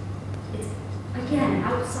 It's, again,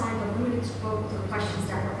 outside the limited scope of the questions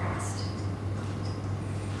that were asked.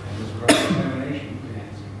 And this cross-examination, you can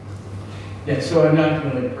answer. Yeah, so I'm not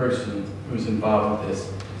the only person who's involved with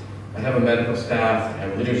this. I have a medical staff, I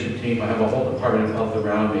have a leadership team, I have a whole department of health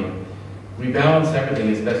around me. We balance everything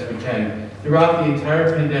as best we can. Throughout the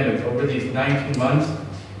entire pandemic, over these 19 months,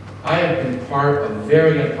 I have been part of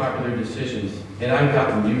very unpopular decisions, and I've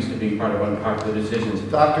gotten used to being part of unpopular decisions.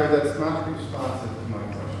 Doctor, that's not responsive to my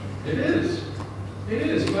question. It is. It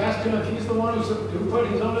is. You asked him if he's the one who put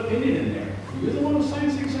his own opinion in there. You're the one who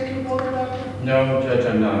signs the executive order, doctor? No, Judge,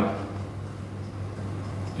 I'm not.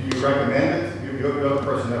 Do you recommend it? You're the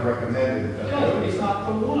person that recommended it. Yeah, but he's not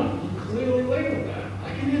the one. He clearly labeled that.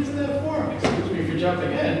 I can answer that for him. Excuse me for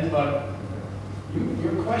jumping in, but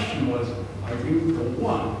your question was, are you the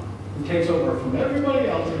one who takes over from everybody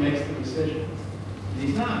else and makes the decision? And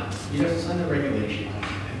he's not. He doesn't sign the regulation. I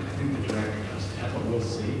think the director does that, but we'll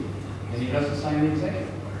see. And he doesn't sign the executive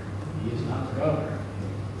order. He is not the governor.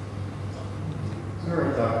 All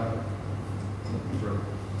right, Doctor.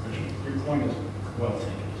 Your point is well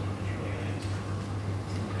taken.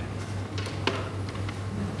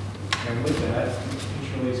 And with that,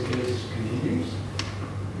 Mr. Shirley's case continues.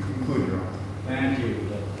 You conclude, Your Honor. Thank you.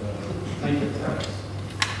 Thank you.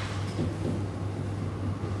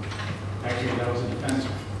 Actually, that was a defense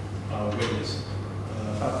witness.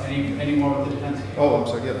 Any more with the defense case? Oh, I'm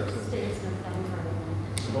sorry, yeah, that's it. Stated Smith, Devon, Carter.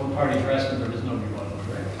 So both parties rest and there is no rebuttal,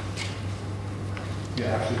 correct?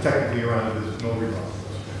 Yeah, actually, technically, Your Honor, there's no rebuttal.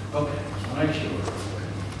 Okay, just want to make sure.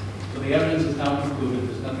 So the evidence is now concluded.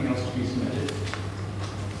 There's nothing else to be submitted.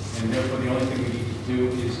 And therefore, the only thing we need to do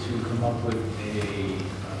is to come up with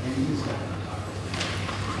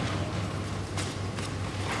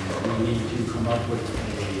we need to come up with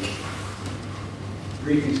a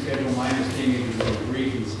briefing schedule. My understanding is a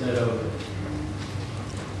brief instead of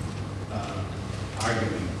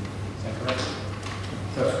arguing. Is that correct?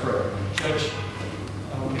 That's correct. Judge,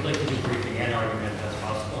 we'd like to do briefing and argument if that's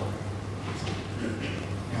possible.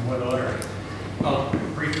 And what order? Well,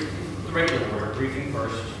 the regular order, briefing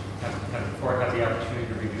first, have the court have the opportunity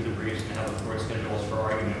to review the briefs and have the court schedules for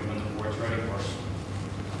argument when the court's ready for us.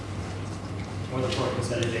 Or the court can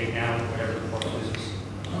set a date now, whatever the court chooses.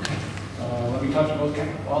 Okay. Let me touch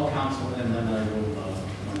all counsel and then I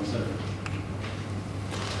will set it.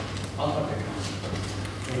 I'll talk to counsel.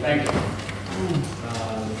 Thank you.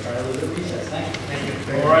 Try a little bit of recess. Thank you. Thank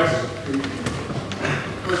you. All right.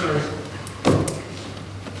 Prisoners.